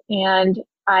kids, and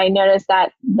I noticed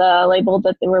that the label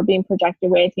that they were being projected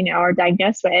with, or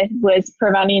diagnosed with, was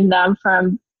preventing them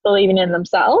from believing in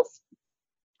themselves.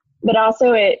 But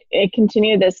also it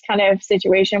continued this kind of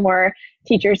situation where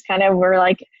teachers kind of were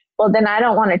like, well, then I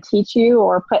don't want to teach you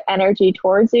or put energy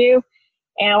towards you.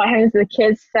 And what happens is the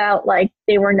kids felt like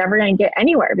they were never going to get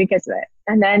anywhere because of it.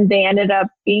 And then they ended up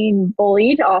being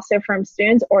bullied also from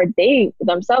students, or they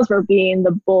themselves were being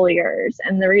the bulliers.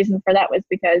 And the reason for that was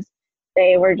because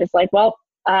they were just like, well,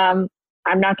 I'm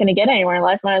not going to get anywhere in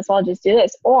life. Might as well just do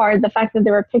this. Or the fact that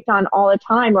they were picked on all the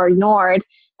time or ignored,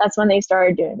 that's when they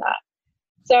started doing that.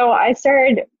 So I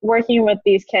started working with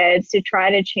these kids to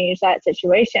try to change that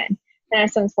situation. In a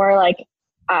sense where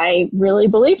I really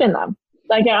believe in them.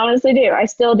 I honestly do. I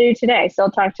still do today. I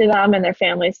still talk to them and their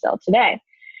families still today.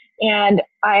 And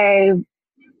I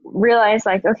realized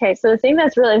okay, so the thing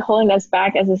that's really holding us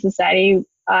back as a society,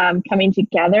 coming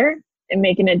together and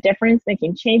making a difference,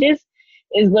 making changes,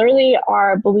 is literally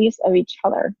our beliefs of each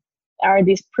other, are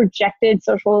these projected,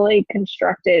 socially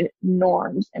constructed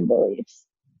norms and beliefs.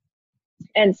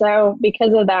 And so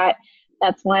because of that,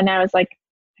 that's when I was like,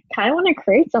 I kind of want to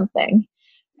create something.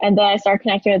 And then I started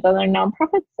connecting with other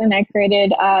nonprofits, and I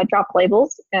created Drop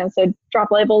Labels. And so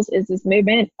Drop Labels is this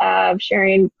movement of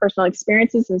sharing personal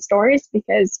experiences and stories,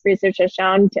 because research has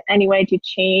shown any way to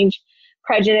change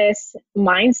prejudice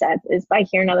mindsets is by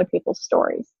hearing other people's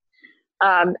stories.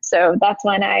 So that's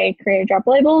when I created Drop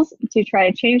Labels, to try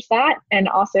to change that, and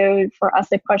also for us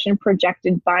to question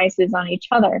projected biases on each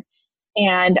other,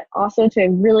 and also to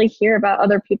really hear about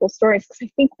other people's stories, because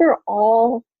I think we're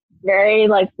all very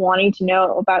wanting to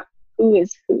know about who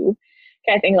is who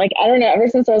kind of thing. I don't know, ever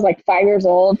since I was 5 years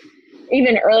old,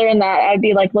 even earlier in that, I'd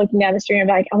be looking down the street and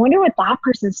be I wonder what that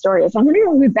person's story is. I wonder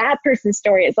who that person's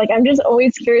story is. I'm just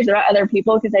always curious about other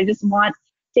people, because I just want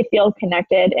to feel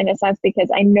connected in a sense, because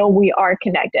I know we are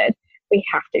connected. We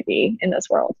have to be in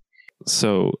this world.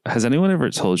 So has anyone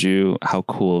ever told you how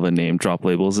cool of a name Drop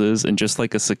Labels is, and just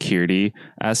a security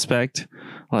aspect?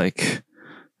 When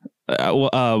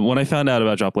I found out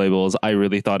about Drop Labels, I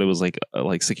really thought it was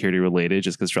like security related,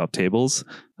 just because drop tables.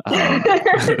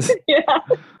 Yeah.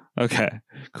 Okay,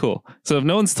 cool. So if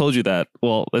no one's told you that,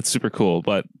 well, that's super cool.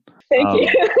 But thank you.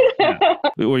 Yeah.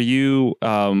 Were you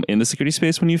in the security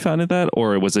space when you founded that,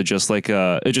 or was it just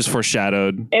it just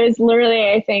foreshadowed? It was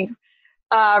literally, I think,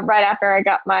 right after I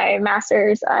got my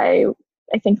master's. I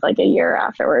think a year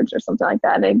afterwards or something like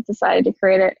that, I decided to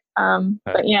create it.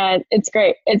 But yeah, it's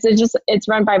great. It's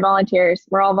run by volunteers.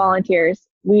 We're all volunteers.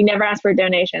 We never ask for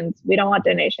donations. We don't want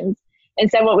donations.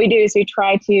 Instead, what we do is we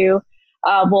try to,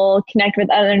 we'll connect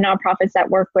with other nonprofits that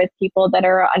work with people that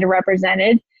are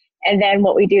underrepresented. And then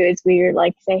what we do is we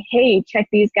say, hey, check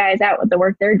these guys out with the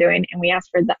work they're doing. And we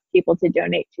ask for people to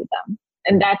donate to them.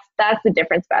 And that's the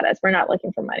difference about us. We're not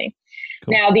looking for money.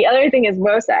 Cool. Now, the other thing is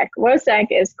WOSEC. WOSEC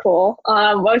is cool.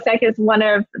 WOSEC is one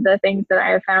of the things that I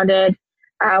have founded.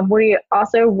 We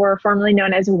also were formerly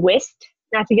known as WIST,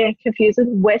 not to get confused with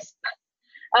WISP.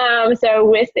 So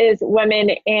WISP is Women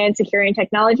in Security and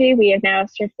Technology. We have now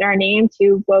shifted our name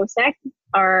to WOSEC,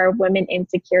 or Women in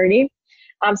Security.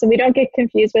 So we don't get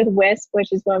confused with WISP,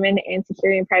 which is Women in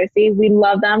Security and Privacy. We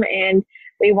love them, and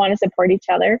we want to support each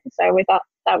other. So we thought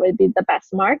that would be the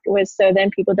best mark, was so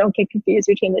then people don't get confused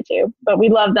between the two. But we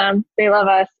love them. They love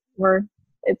us.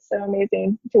 It's so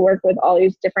amazing to work with all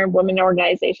these different women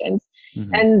organizations.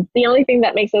 Mm-hmm. And the only thing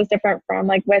that makes us different from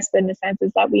WISP in a sense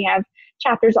is that we have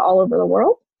chapters all over the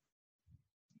world.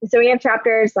 So we have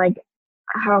chapters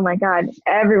oh my God,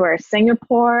 everywhere.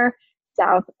 Singapore,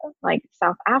 South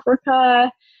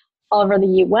Africa, all over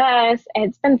the US. And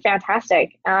it's been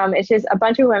fantastic. It's just a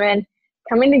bunch of women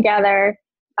coming together,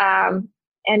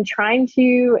 and trying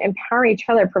to empower each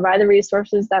other, provide the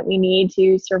resources that we need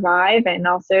to survive, and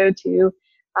also to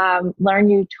learn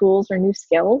new tools or new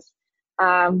skills.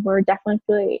 We're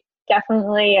definitely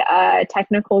a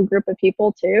technical group of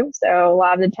people too. So a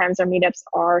lot of the times our meetups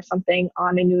are something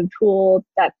on a new tool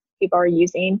that people are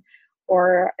using,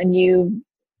 or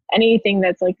anything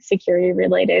that's security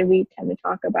related, we tend to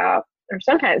talk about. Or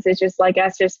sometimes it's just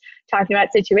us just talking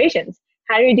about situations.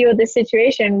 How do you deal with this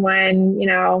situation when,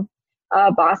 a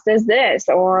boss does this?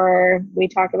 Or we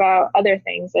talk about other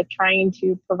things, of trying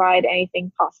to provide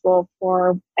anything possible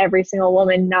for every single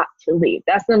woman not to leave.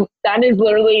 That is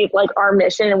literally our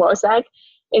mission in WOSEC,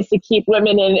 is to keep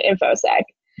women in InfoSec.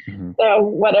 Mm-hmm. So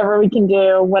whatever we can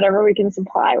do, whatever we can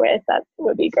supply with, that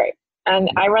would be great. And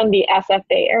I run the SF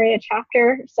Bay Area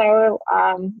chapter, so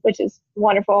which is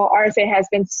wonderful. RSA has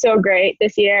been so great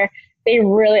this year. They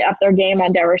really upped their game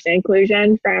on diversity and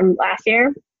inclusion from last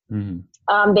year.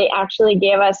 Mm-hmm. They actually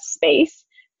gave us space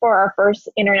for our first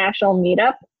international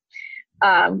meetup,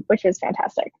 which was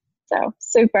fantastic. So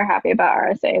super happy about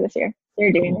RSA this year.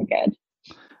 They're doing good.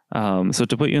 So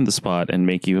to put you in the spot and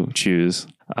make you choose,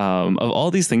 of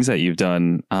all these things that you've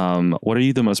done, what are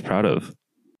you the most proud of?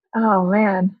 Oh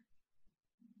man,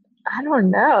 I don't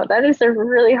know. That is a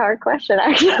really hard question,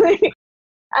 actually.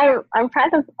 I'm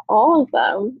proud of all of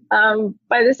them.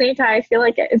 But at the same time, I feel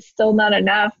like it's still not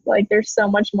enough. Like there's so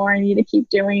much more I need to keep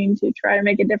doing to try to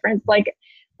make a difference. Like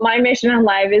my mission in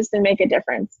life is to make a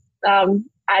difference.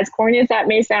 As corny as that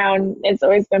may sound, it's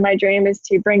always been my dream is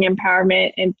to bring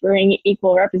empowerment and bring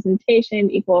equal representation,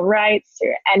 equal rights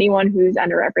to anyone who's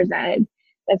underrepresented.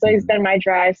 That's always been my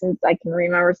drive since I can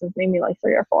remember, since maybe like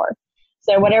 3 or 4.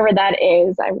 So whatever that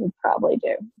is, I will probably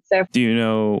do. So do you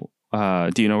know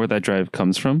where that drive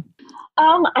comes from?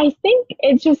 I think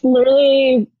it's just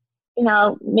literally,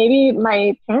 maybe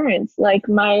my parents. Like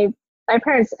my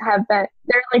parents they're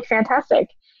like fantastic.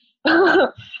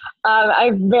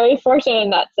 I'm very fortunate in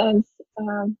that sense,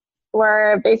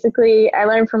 where basically I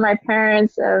learned from my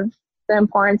parents of the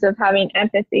importance of having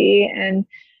empathy and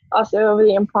also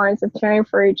the importance of caring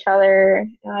for each other.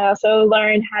 I also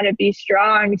learned how to be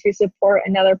strong to support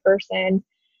another person.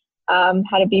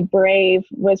 How to be brave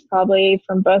was probably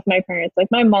from both my parents. Like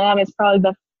my mom is probably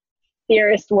the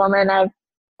fiercest woman I've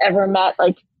ever met.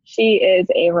 Like she is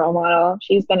a role model.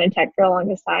 She's been in tech for the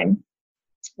longest time.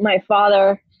 My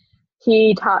father,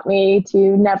 he taught me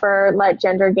to never let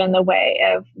gender get in the way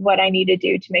of what I need to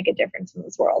do to make a difference in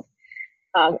this world.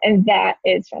 And that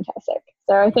is fantastic.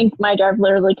 So I think my drive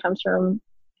literally comes from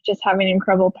just having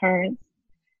incredible parents.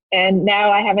 And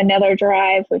now I have another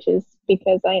drive, which is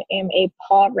because I am a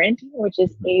parent, which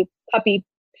is a puppy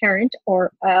parent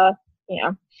or,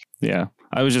 Yeah.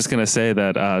 I was just going to say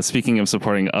that speaking of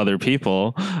supporting other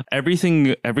people,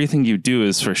 everything you do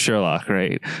is for Sherlock,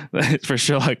 right? For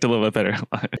Sherlock to live a better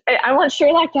life. I want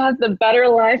Sherlock to have the better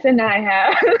life than I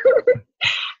have.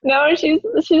 No, she's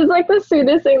like the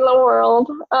sweetest thing in the world.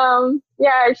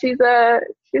 Yeah, she's a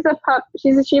pup.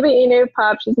 She's a Shiba Inu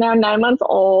pup. She's now 9 months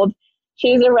old.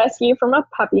 She's a rescue from a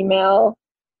puppy mill.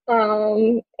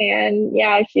 And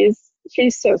yeah, she's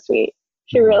so sweet.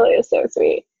 She really is so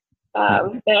sweet.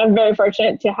 And I'm very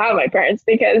fortunate to have my parents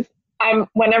because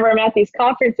whenever I'm at these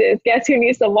conferences, guess who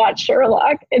needs to watch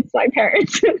Sherlock? It's my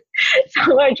parents.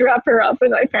 So I drop her off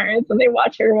with my parents and they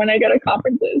watch her when I go to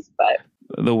conferences. But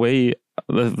the way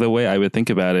I would think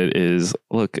about it is,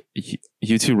 look,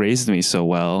 you two raised me so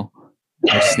well.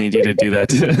 I just need you to do that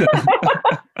too.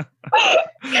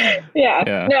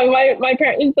 Yeah. No, my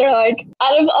parents are like,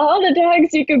 out of all the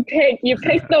dogs you could pick, you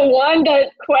pick the one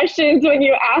that questions when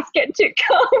you ask it to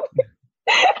come.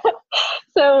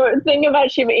 So the thing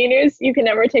about Shiba Inus, you can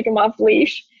never take them off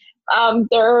leash.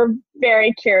 They're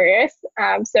very curious.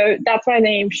 So that's why the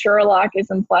name Sherlock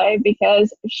is in play,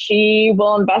 because she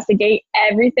will investigate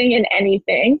everything and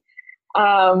anything.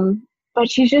 But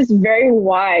she's just very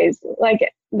wise. Like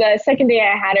the second day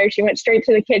I had her, she went straight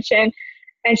to the kitchen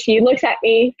and she looks at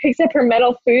me, picks up her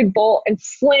metal food bowl and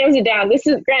slams it down. This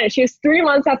is granted, she was 3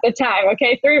 months at the time.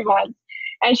 Okay. 3 months.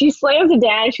 And she slams it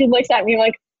down and she looks at me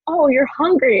like, oh, you're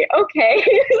hungry. Okay.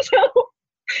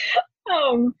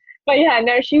 But yeah,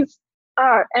 no,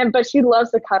 but she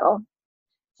loves to cuddle.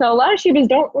 So a lot of Shibas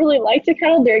don't really like to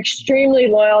cuddle. They're extremely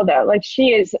loyal though. Like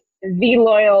she is the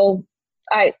loyal.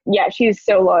 She's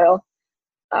so loyal.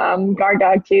 Guard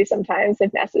dog too sometimes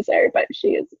if necessary, but she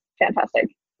is fantastic.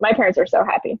 My parents are so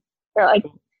happy. They're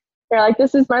like,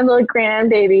 this is my little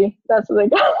grandbaby. That's what they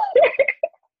call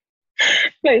her.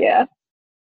 But yeah.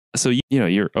 So,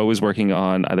 you're always working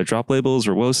on either drop labels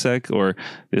or WOSEC or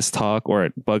this talk or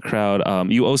at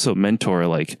Bugcrowd. You also mentor,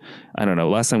 I don't know,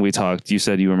 last time we talked, you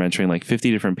said you were mentoring 50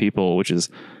 different people, which is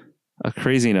a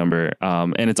crazy number.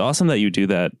 And it's awesome that you do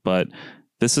that, but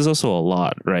this is also a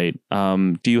lot, right?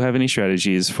 Do you have any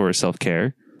strategies for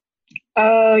self-care?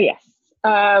 Oh, yes.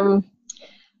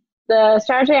 The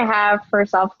strategy I have for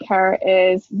self-care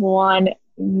is one,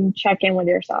 check in with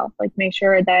yourself. Like make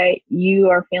sure that you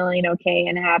are feeling okay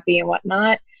and happy and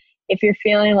whatnot. If you're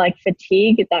feeling like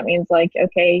fatigue, that means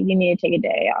okay, you need to take a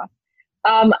day off.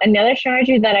 Another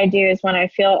strategy that I do is when I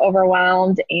feel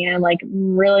overwhelmed and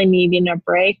really needing a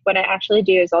break, what I actually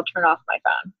do is I'll turn off my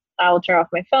phone. I will turn off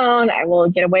my phone. I will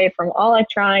get away from all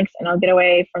electronics and I'll get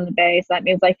away from the bay. So that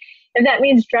means if that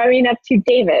means driving up to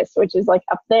Davis, which is up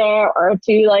there, or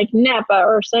to Napa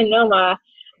or Sonoma,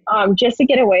 just to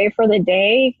get away for the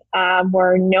day,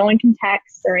 where no one can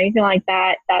text or anything like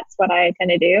that. That's what I tend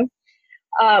to do.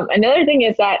 Another thing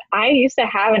is that I used to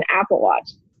have an Apple Watch.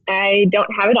 I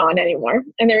don't have it on anymore.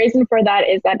 And the reason for that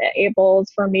is that it enables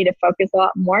for me to focus a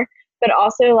lot more. but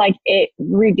also like it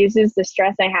reduces the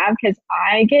stress I have because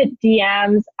I get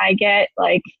DMs, I get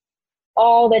like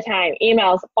all the time,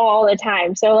 emails all the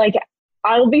time. So like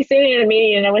I'll be sitting in a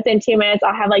meeting and within 2 minutes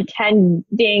I'll have like 10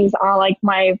 dings on like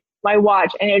my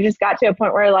watch, and it just got to a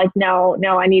point where like no,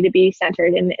 I need to be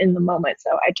centered in the moment.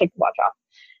 So I took the watch off.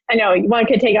 I know one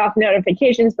could take off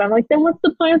notifications, but I'm like, then what's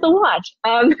the point of the watch?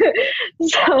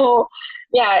 So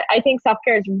yeah, I think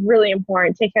self-care is really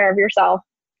important. Take care of yourself,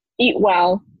 eat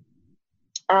well,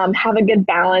 have a good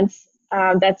balance.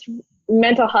 That's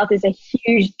mental health is a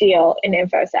huge deal in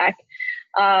InfoSec.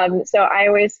 So I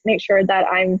always make sure that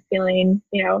I'm feeling,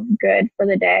 good for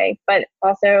the day, but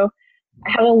also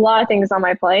I have a lot of things on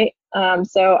my plate.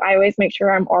 So I always make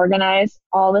sure I'm organized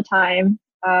all the time.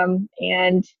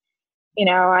 And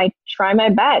I try my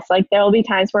best. Like there will be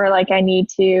times where like I need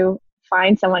to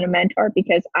find someone to mentor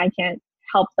because I can't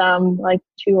help them like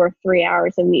 2 or 3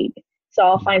 hours a week. So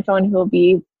I'll find someone who will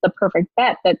be the perfect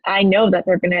bet that I know that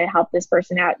they're going to help this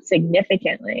person out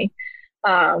significantly,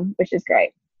 which is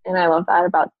great. And I love that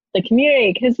about the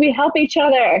community because we help each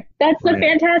other. That's the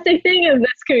fantastic thing of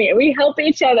this community. We help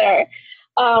each other.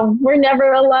 We're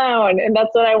never alone. And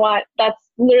that's what I want. That's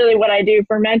literally what I do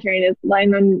for mentoring is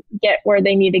letting them get where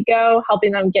they need to go,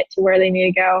 helping them get to where they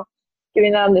need to go,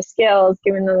 giving them the skills,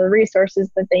 giving them the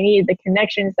resources that they need, the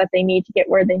connections that they need to get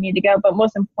where they need to go. But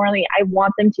most importantly, I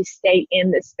want them to stay in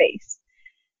this space.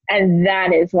 And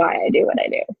that is why I do what I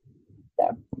do.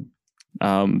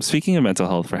 So. Speaking of mental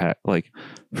health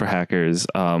for hackers,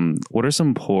 what are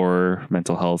some poor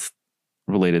mental health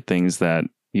related things that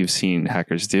you've seen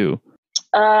hackers do?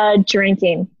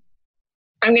 Drinking.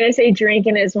 I'm going to say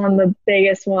drinking is one of the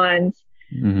biggest ones.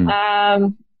 Mm-hmm.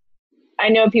 I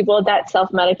know people that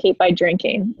self-medicate by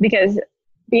drinking because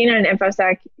being an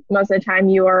InfoSec, most of the time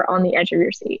you are on the edge of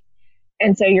your seat.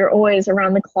 And so you're always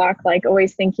around the clock, like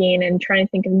always thinking and trying to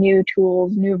think of new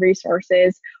tools, new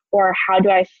resources, or how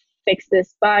do I fix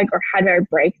this bug or how do I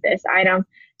break this item?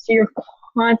 So you're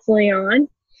constantly on.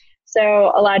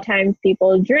 So a lot of times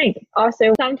people drink.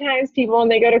 Also, sometimes people, when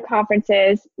they go to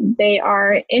conferences, they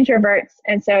are introverts.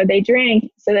 And so they drink.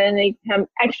 So then they become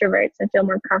extroverts and feel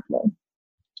more comfortable.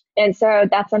 And so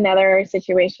that's another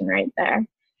situation right there.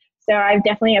 So I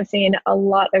definitely have seen a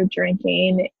lot of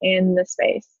drinking in the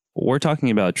space. We're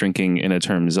talking about drinking in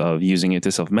terms of using it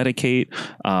to self-medicate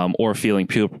or feeling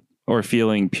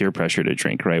peer pressure to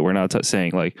drink, right? We're not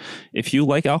saying like, if you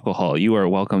like alcohol, you are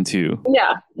welcome to.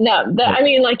 Yeah, no. I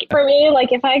mean, like for me,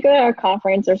 like if I go to a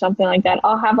conference or something like that,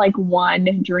 I'll have like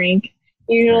one drink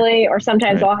usually, or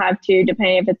sometimes I'll have two,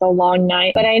 depending if it's a long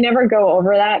night. But I never go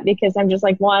over that because I'm just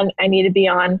like, one, I need to be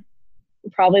on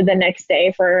probably the next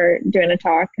day for doing a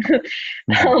talk.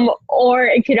 Or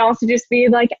it could also just be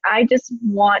like, I just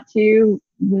want to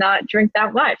not drink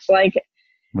that much. Like,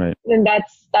 right. And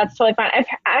that's totally fine. I've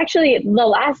actually, the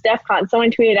last DEF CON,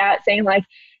 someone tweeted out saying like,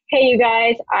 hey, you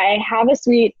guys, I have a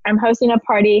suite. I'm hosting a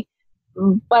party,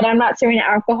 but I'm not serving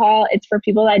alcohol. It's for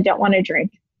people that don't want to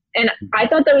drink. And I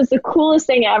thought that was the coolest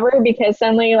thing ever because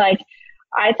suddenly like,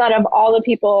 I thought of all the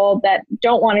people that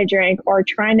don't want to drink or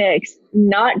trying to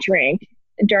not drink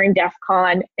during DEF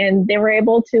CON, and they were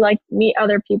able to like meet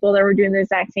other people that were doing the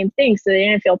exact same thing. So they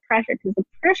didn't feel pressure because the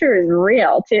pressure is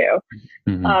real too,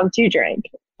 to drink.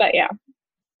 But yeah.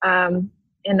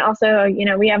 And also,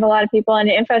 we have a lot of people in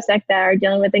InfoSec that are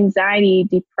dealing with anxiety,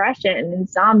 depression,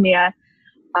 insomnia.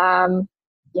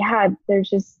 There's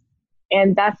just,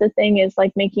 and that's the thing is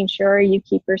like making sure you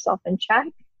keep yourself in check.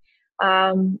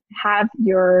 Have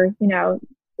your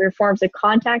forms of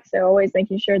contact. So always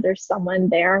making sure there's someone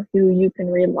there who you can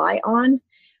rely on.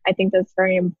 I think that's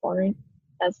very important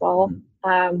as well.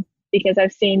 Because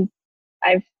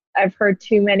I've heard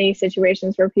too many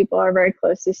situations where people are very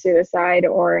close to suicide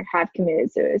or have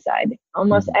committed suicide.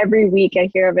 Almost every week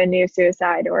I hear of a new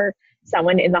suicide or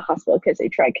someone in the hospital because they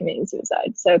tried committing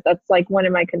suicide. So that's like one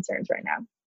of my concerns right now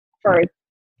for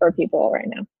people right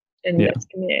now in this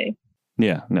community.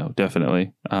 Yeah, no,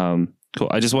 definitely. Cool.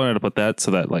 I just wanted to put that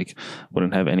so that like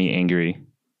wouldn't have any angry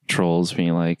trolls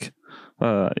being like,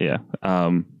 yeah.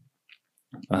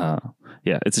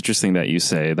 It's interesting that you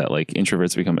say that like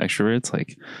introverts become extroverts.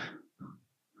 Like,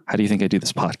 how do you think I do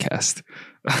this podcast?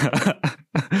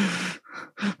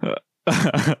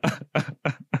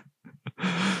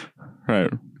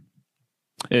 Right.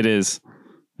 It is.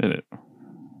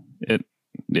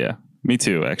 Yeah, me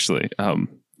too, actually.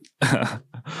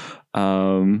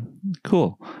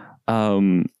 Cool.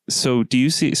 So do you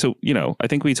see, I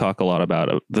think we talk a lot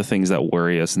about the things that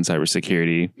worry us in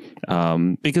cybersecurity,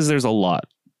 because there's a lot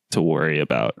to worry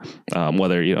about,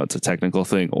 whether it's a technical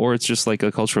thing or it's just like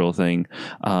a cultural thing.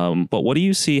 But what do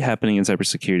you see happening in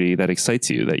cybersecurity that excites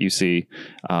you, that you see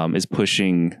is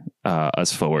pushing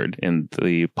us forward in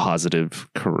the positive,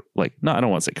 I don't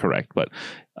want to say correct, but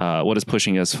what is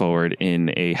pushing us forward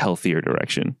in a healthier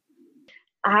direction?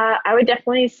 I would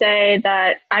definitely say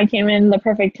that I came in the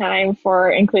perfect time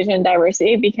for inclusion and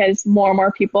diversity, because more and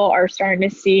more people are starting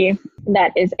to see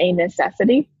that is a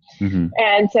necessity. Mm-hmm.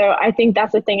 And so I think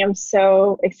that's the thing I'm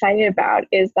so excited about,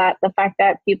 is that the fact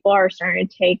that people are starting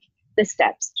to take the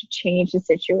steps to change the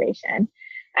situation.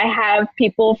 I have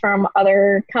people from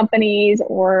other companies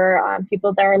or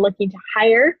people that are looking to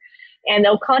hire, and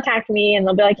they'll contact me and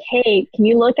they'll be like, hey, can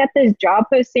you look at this job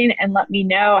posting and let me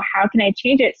know how can I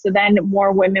change it so then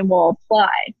more women will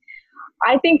apply?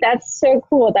 I think that's so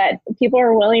cool that people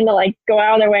are willing to go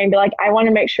out of their way and be like, I want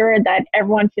to make sure that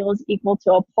everyone feels equal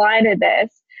to apply to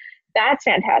this. That's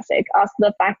fantastic. Also,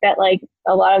 the fact that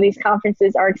a lot of these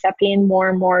conferences are accepting more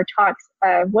and more talks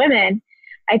of women,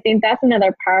 I think that's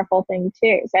another powerful thing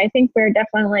too. So I think we're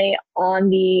definitely on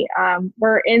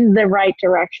we're in the right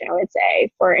direction, I would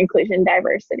say, for inclusion and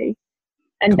diversity.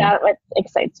 And cool. That's what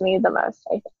excites me the most,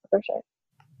 I think, for sure.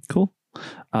 Cool.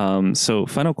 So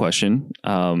final question.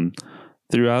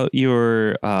 Throughout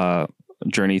your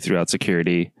journey throughout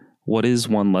security, what is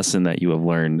one lesson that you have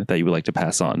learned that you would like to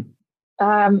pass on?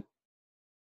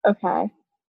 Okay.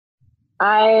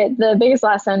 The biggest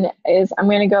lesson is I'm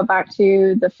going to go back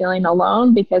to the feeling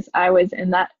alone, because I was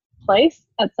in that place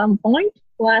at some point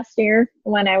last year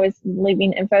when I was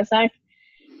leaving InfoSec.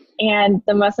 And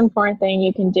the most important thing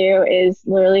you can do is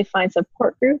literally find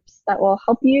support groups that will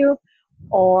help you,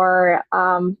 or,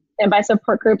 and by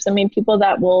support groups, I mean people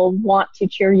that will want to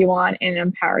cheer you on and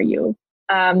empower you.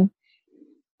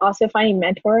 Also finding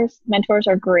mentors. Mentors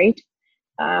are great.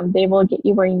 They will get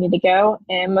you where you need to go.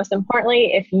 And most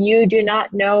importantly, if you do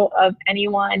not know of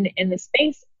anyone in the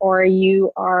space, or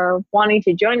you are wanting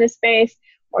to join the space,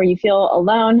 or you feel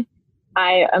alone,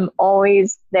 I am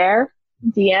always there.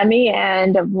 DM me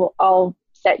and I'll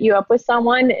set you up with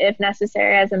someone if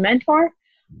necessary as a mentor.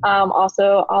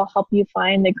 Also, I'll help you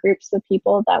find the groups of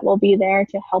people that will be there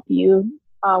to help you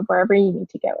wherever you need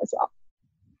to go as well.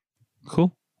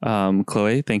 Cool.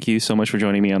 Chloe, thank you so much for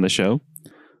joining me on the show.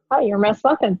 Oh, you're most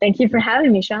welcome. Thank you for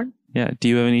having me, Sean. Yeah. Do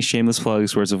you have any shameless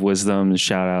plugs, words of wisdom,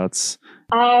 shout outs?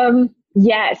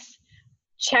 Yes.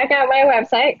 Check out my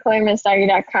website,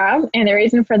 chloemistagi.com. And the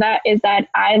reason for that is that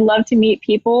I love to meet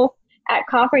people at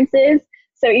conferences.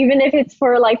 So even if it's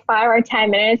for 5 or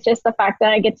 10 minutes, just the fact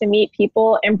that I get to meet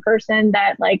people in person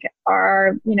that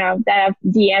are, that have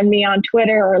DM'd me on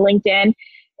Twitter or LinkedIn,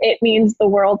 it means the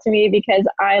world to me, because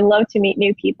I love to meet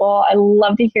new people. I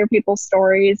love to hear people's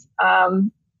stories.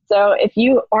 So if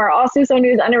you are also someone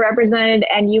who's underrepresented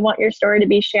and you want your story to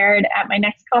be shared at my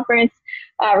next conference,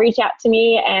 reach out to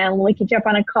me and we can jump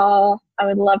on a call. I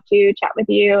would love to chat with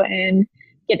you and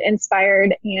get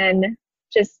inspired. And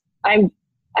just, I'm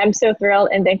so thrilled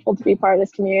and thankful to be part of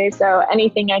this community. So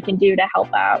anything I can do to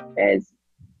help out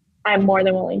I'm more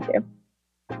than willing to.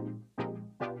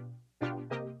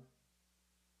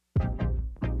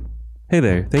 Hey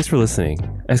there, thanks for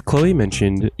listening. As Chloe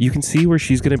mentioned, you can see where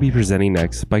she's going to be presenting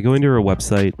next by going to her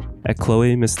website at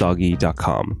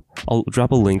chloemistagi.com. I'll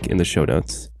drop a link in the show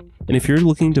notes. And if you're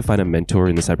looking to find a mentor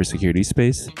in the cybersecurity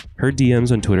space, her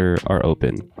DMs on Twitter are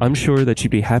open. I'm sure that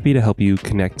she'd be happy to help you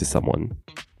connect to someone.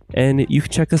 And you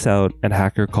can check us out at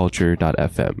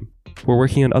hackerculture.fm. We're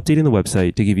working on updating the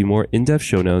website to give you more in-depth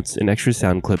show notes and extra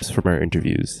sound clips from our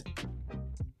interviews.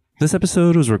 This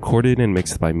episode was recorded and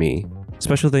mixed by me.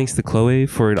 Special thanks to Chloe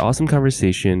for an awesome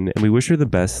conversation, and we wish her the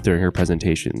best during her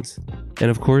presentations.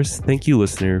 And of course, thank you,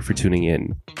 listener, for tuning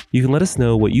in. You can let us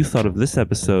know what you thought of this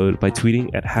episode by tweeting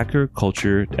at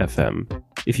hackerculture.fm.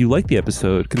 If you liked the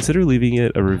episode, consider leaving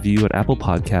it a review at Apple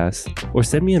Podcasts or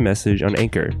send me a message on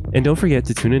Anchor. And don't forget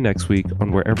to tune in next week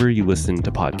on wherever you listen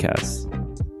to podcasts.